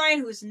friend of mine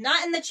who's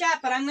not in the chat,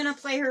 but I'm gonna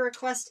play her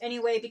request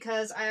anyway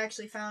because I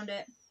actually found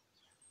it.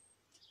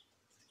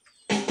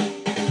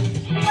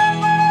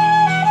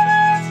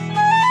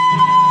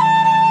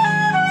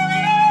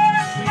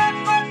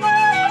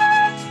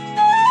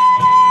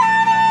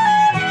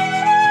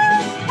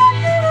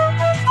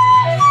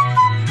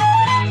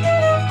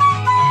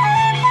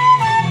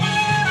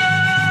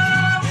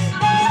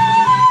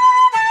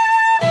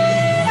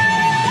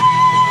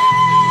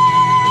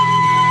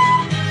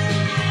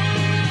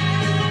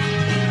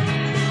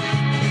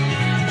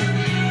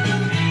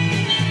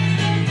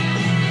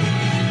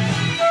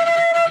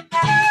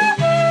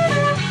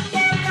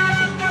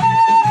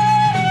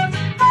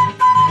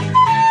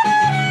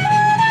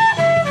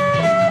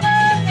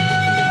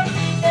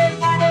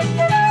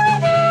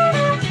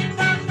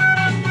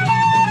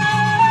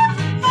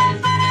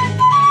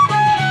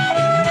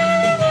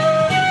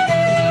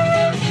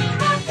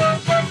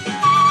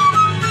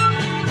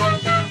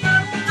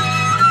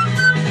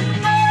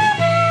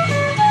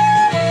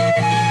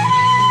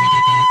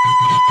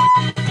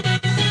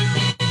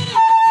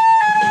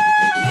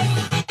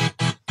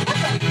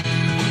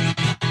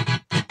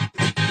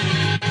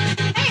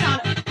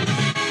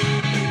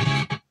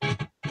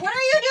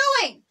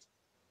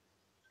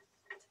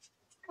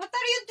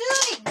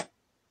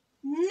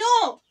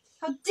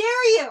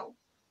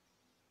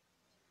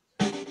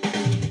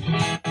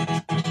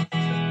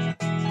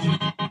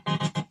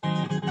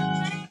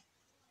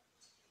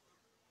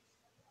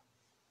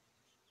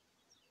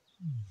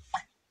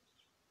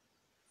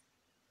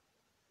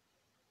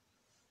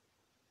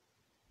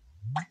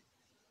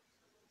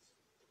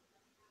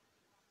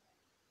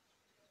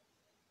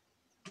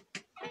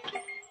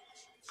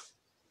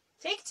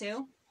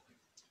 too.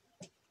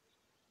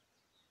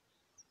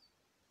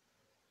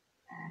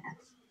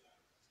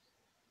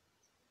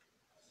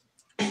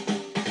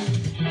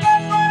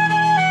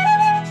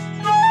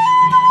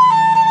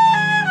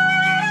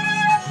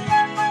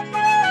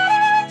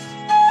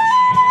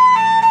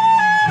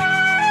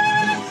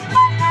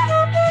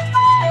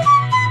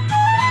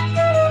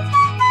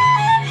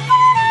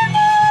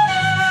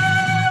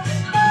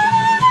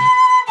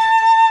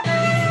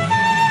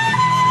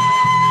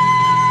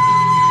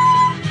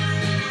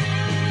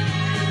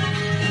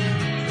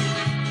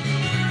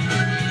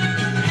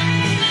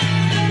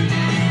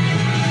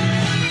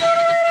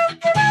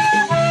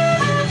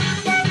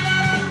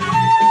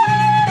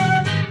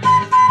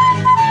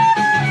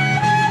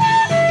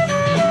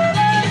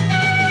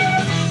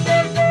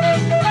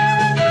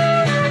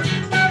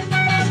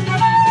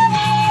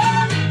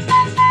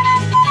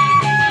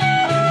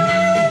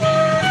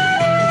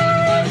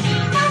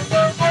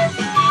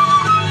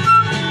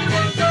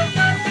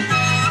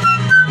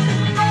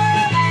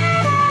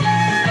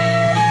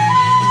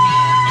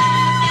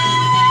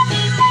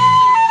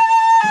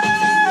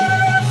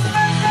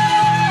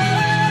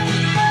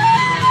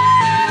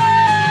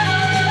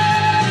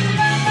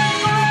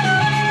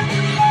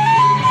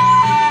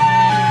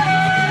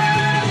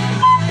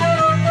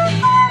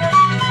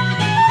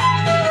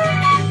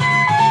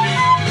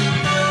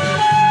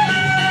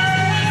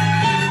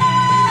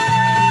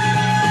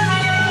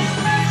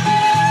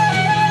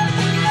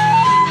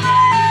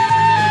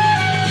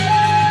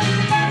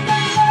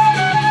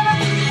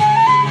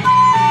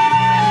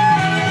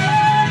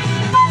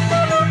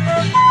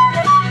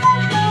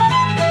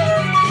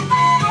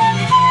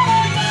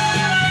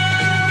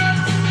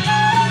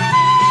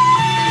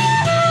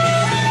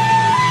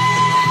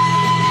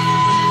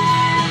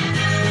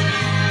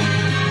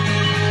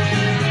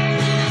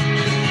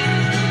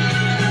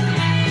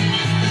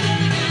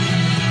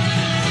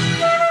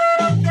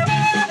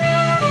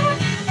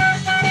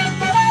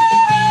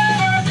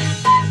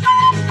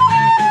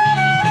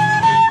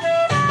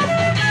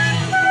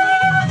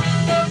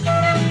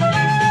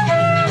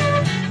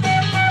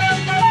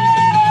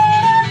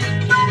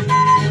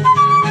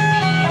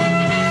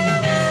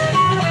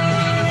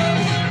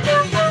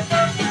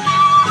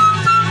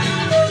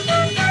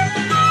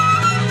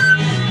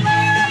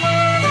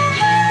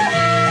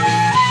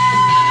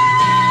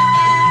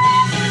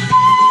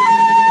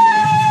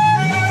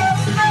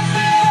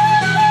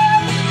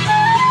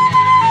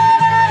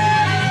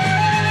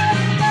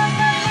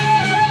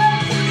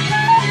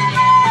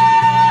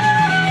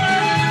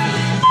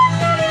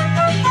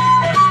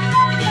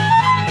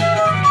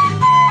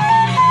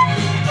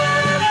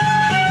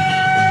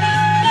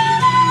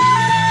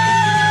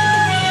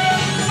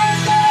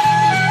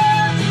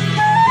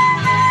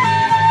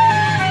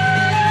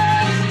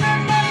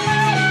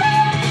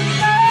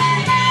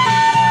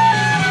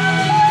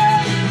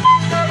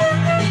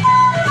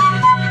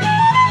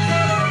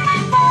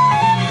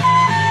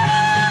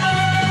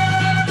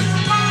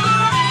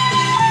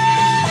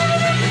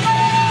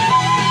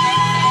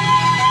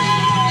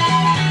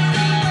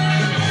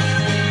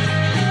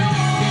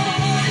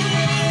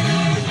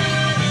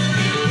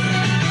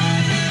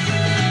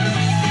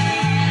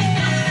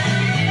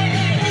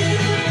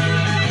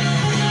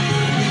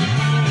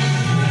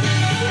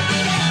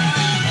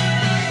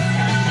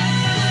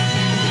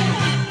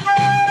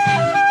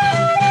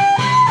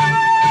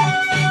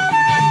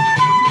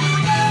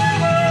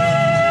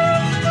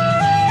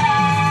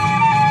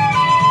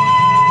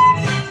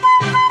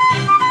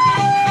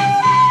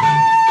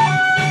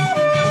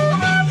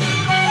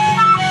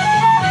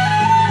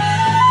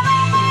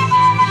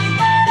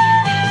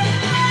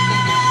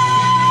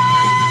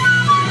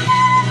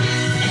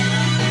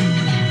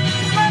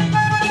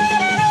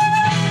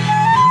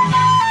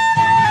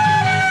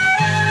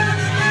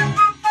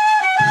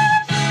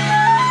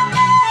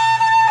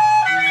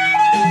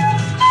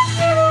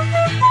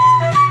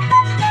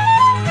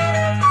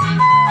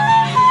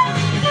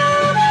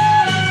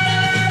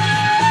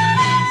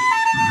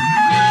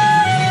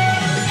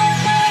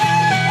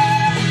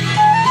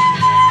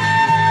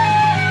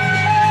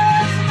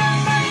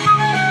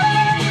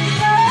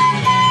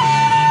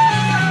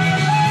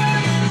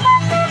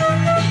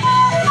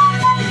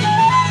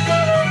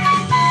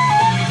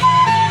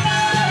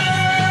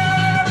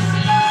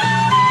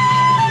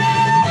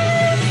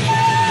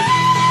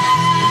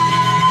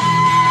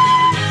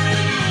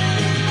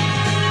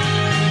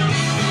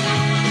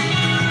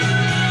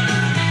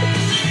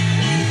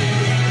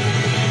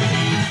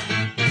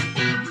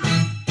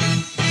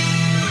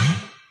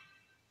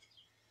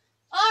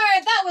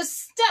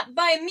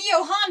 by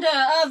Mio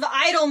Honda of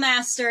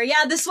Idolmaster.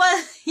 Yeah, this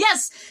was,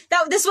 yes,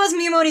 this was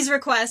Mimoni's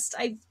request.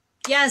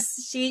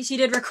 Yes, she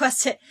did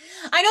request it.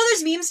 I know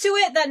there's memes to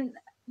it that,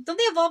 don't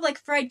they evolve like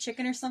fried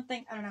chicken or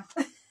something? I don't know.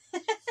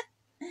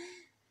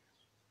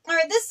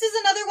 Alright, this is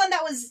another one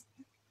that was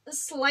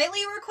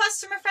slightly a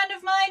request from a friend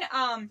of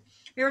mine.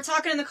 We were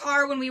talking in the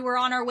car when we were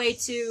on our way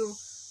to,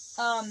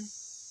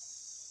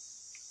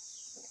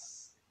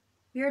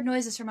 we heard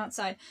noises from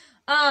outside.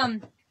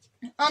 On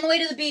the way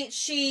to the beach,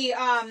 she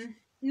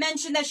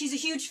mentioned that she's a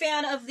huge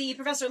fan of the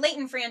Professor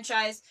Layton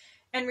franchise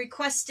and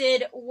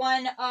requested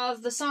one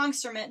of the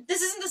songs from it.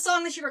 This isn't the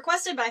song that she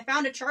requested, but I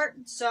found a chart,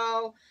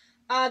 so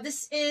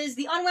this is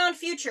The Unwound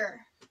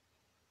Future.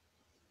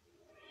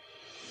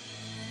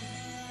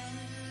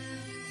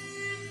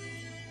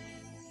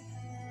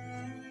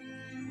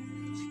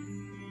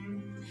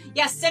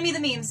 Yes, send me the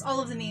memes.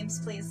 All of the memes,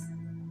 please.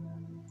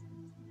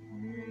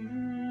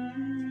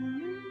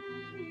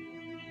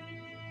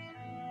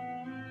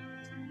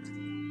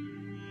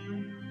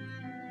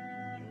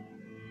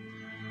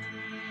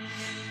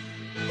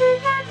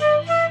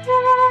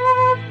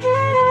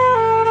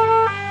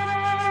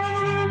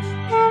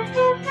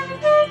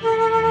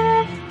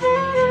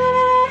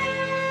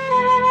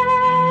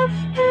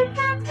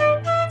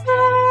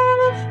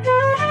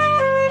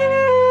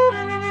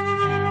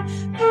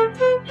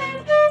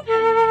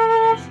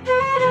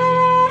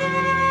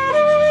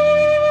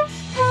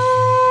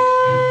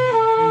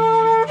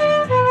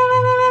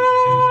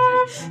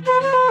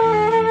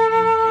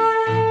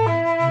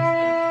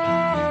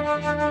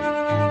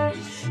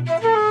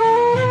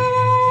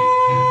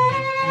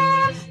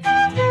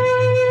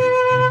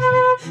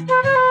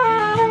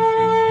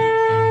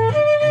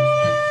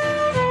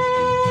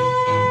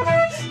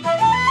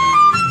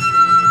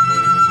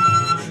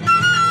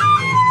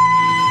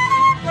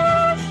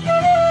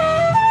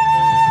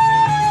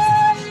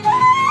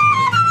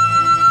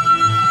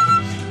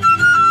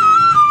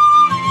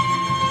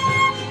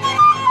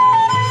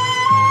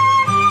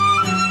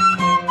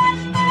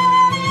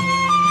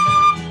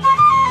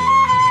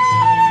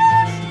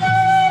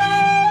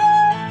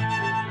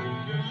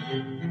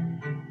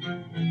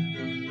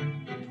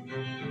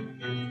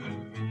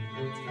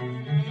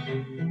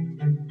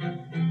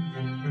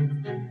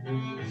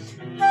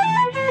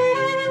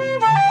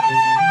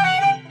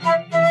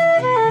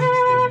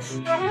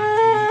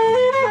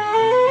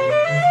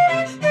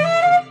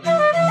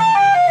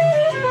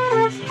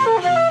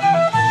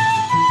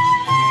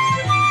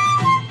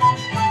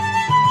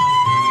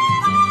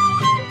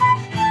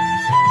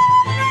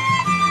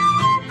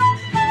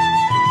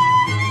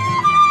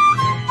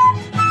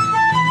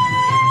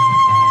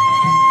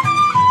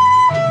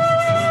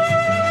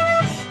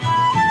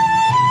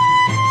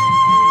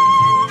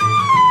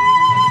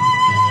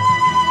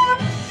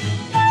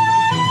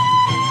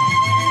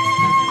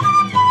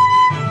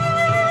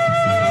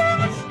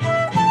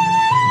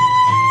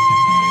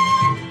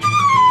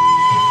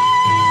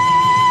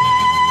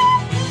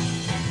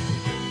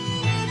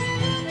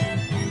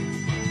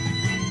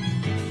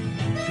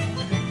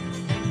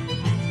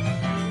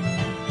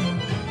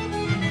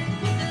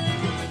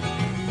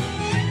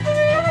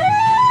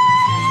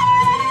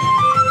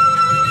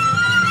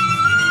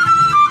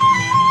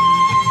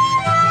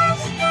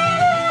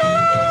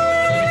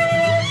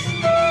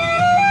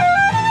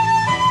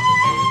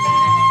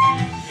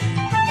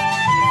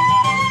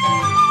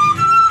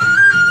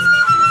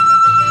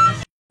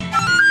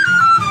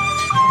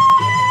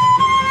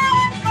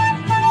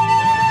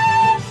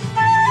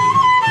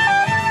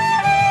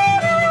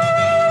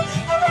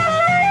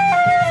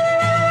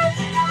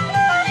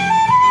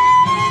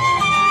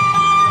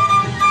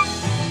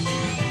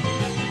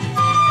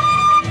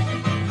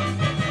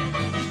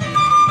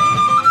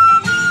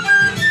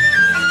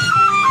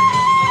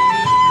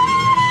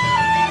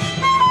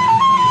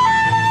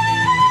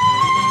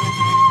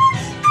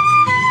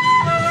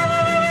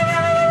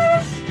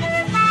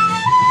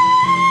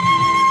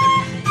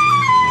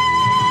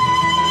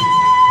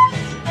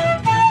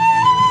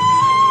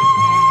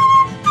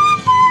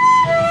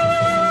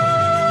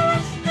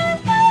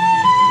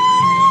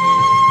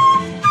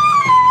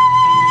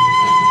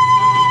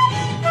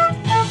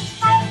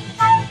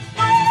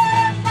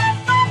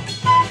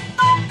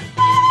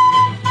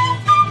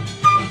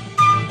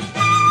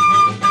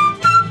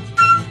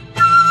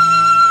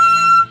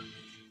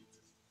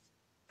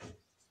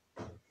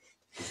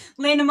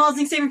 Layton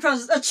Malsing saving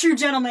pros, a true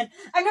gentleman.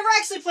 I've never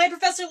actually played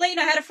Professor Layton.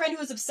 I had a friend who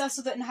was obsessed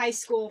with it in high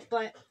school,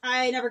 but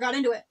I never got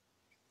into it.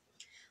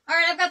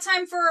 Alright, I've got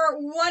time for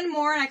one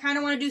more, and I kind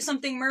of want to do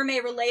something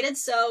mermaid related,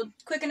 so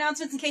quick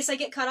announcements in case I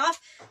get cut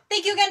off.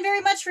 Thank you again very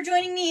much for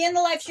joining me in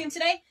the live stream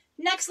today.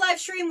 Next live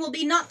stream will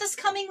be not this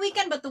coming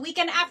weekend, but the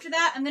weekend after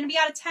that. I'm going to be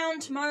out of town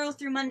tomorrow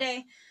through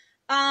Monday.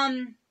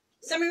 Send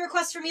me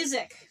requests for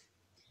music.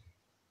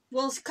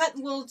 We'll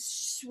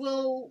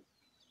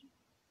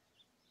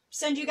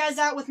send you guys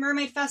out with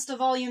Mermaid Festa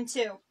Volume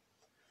 2.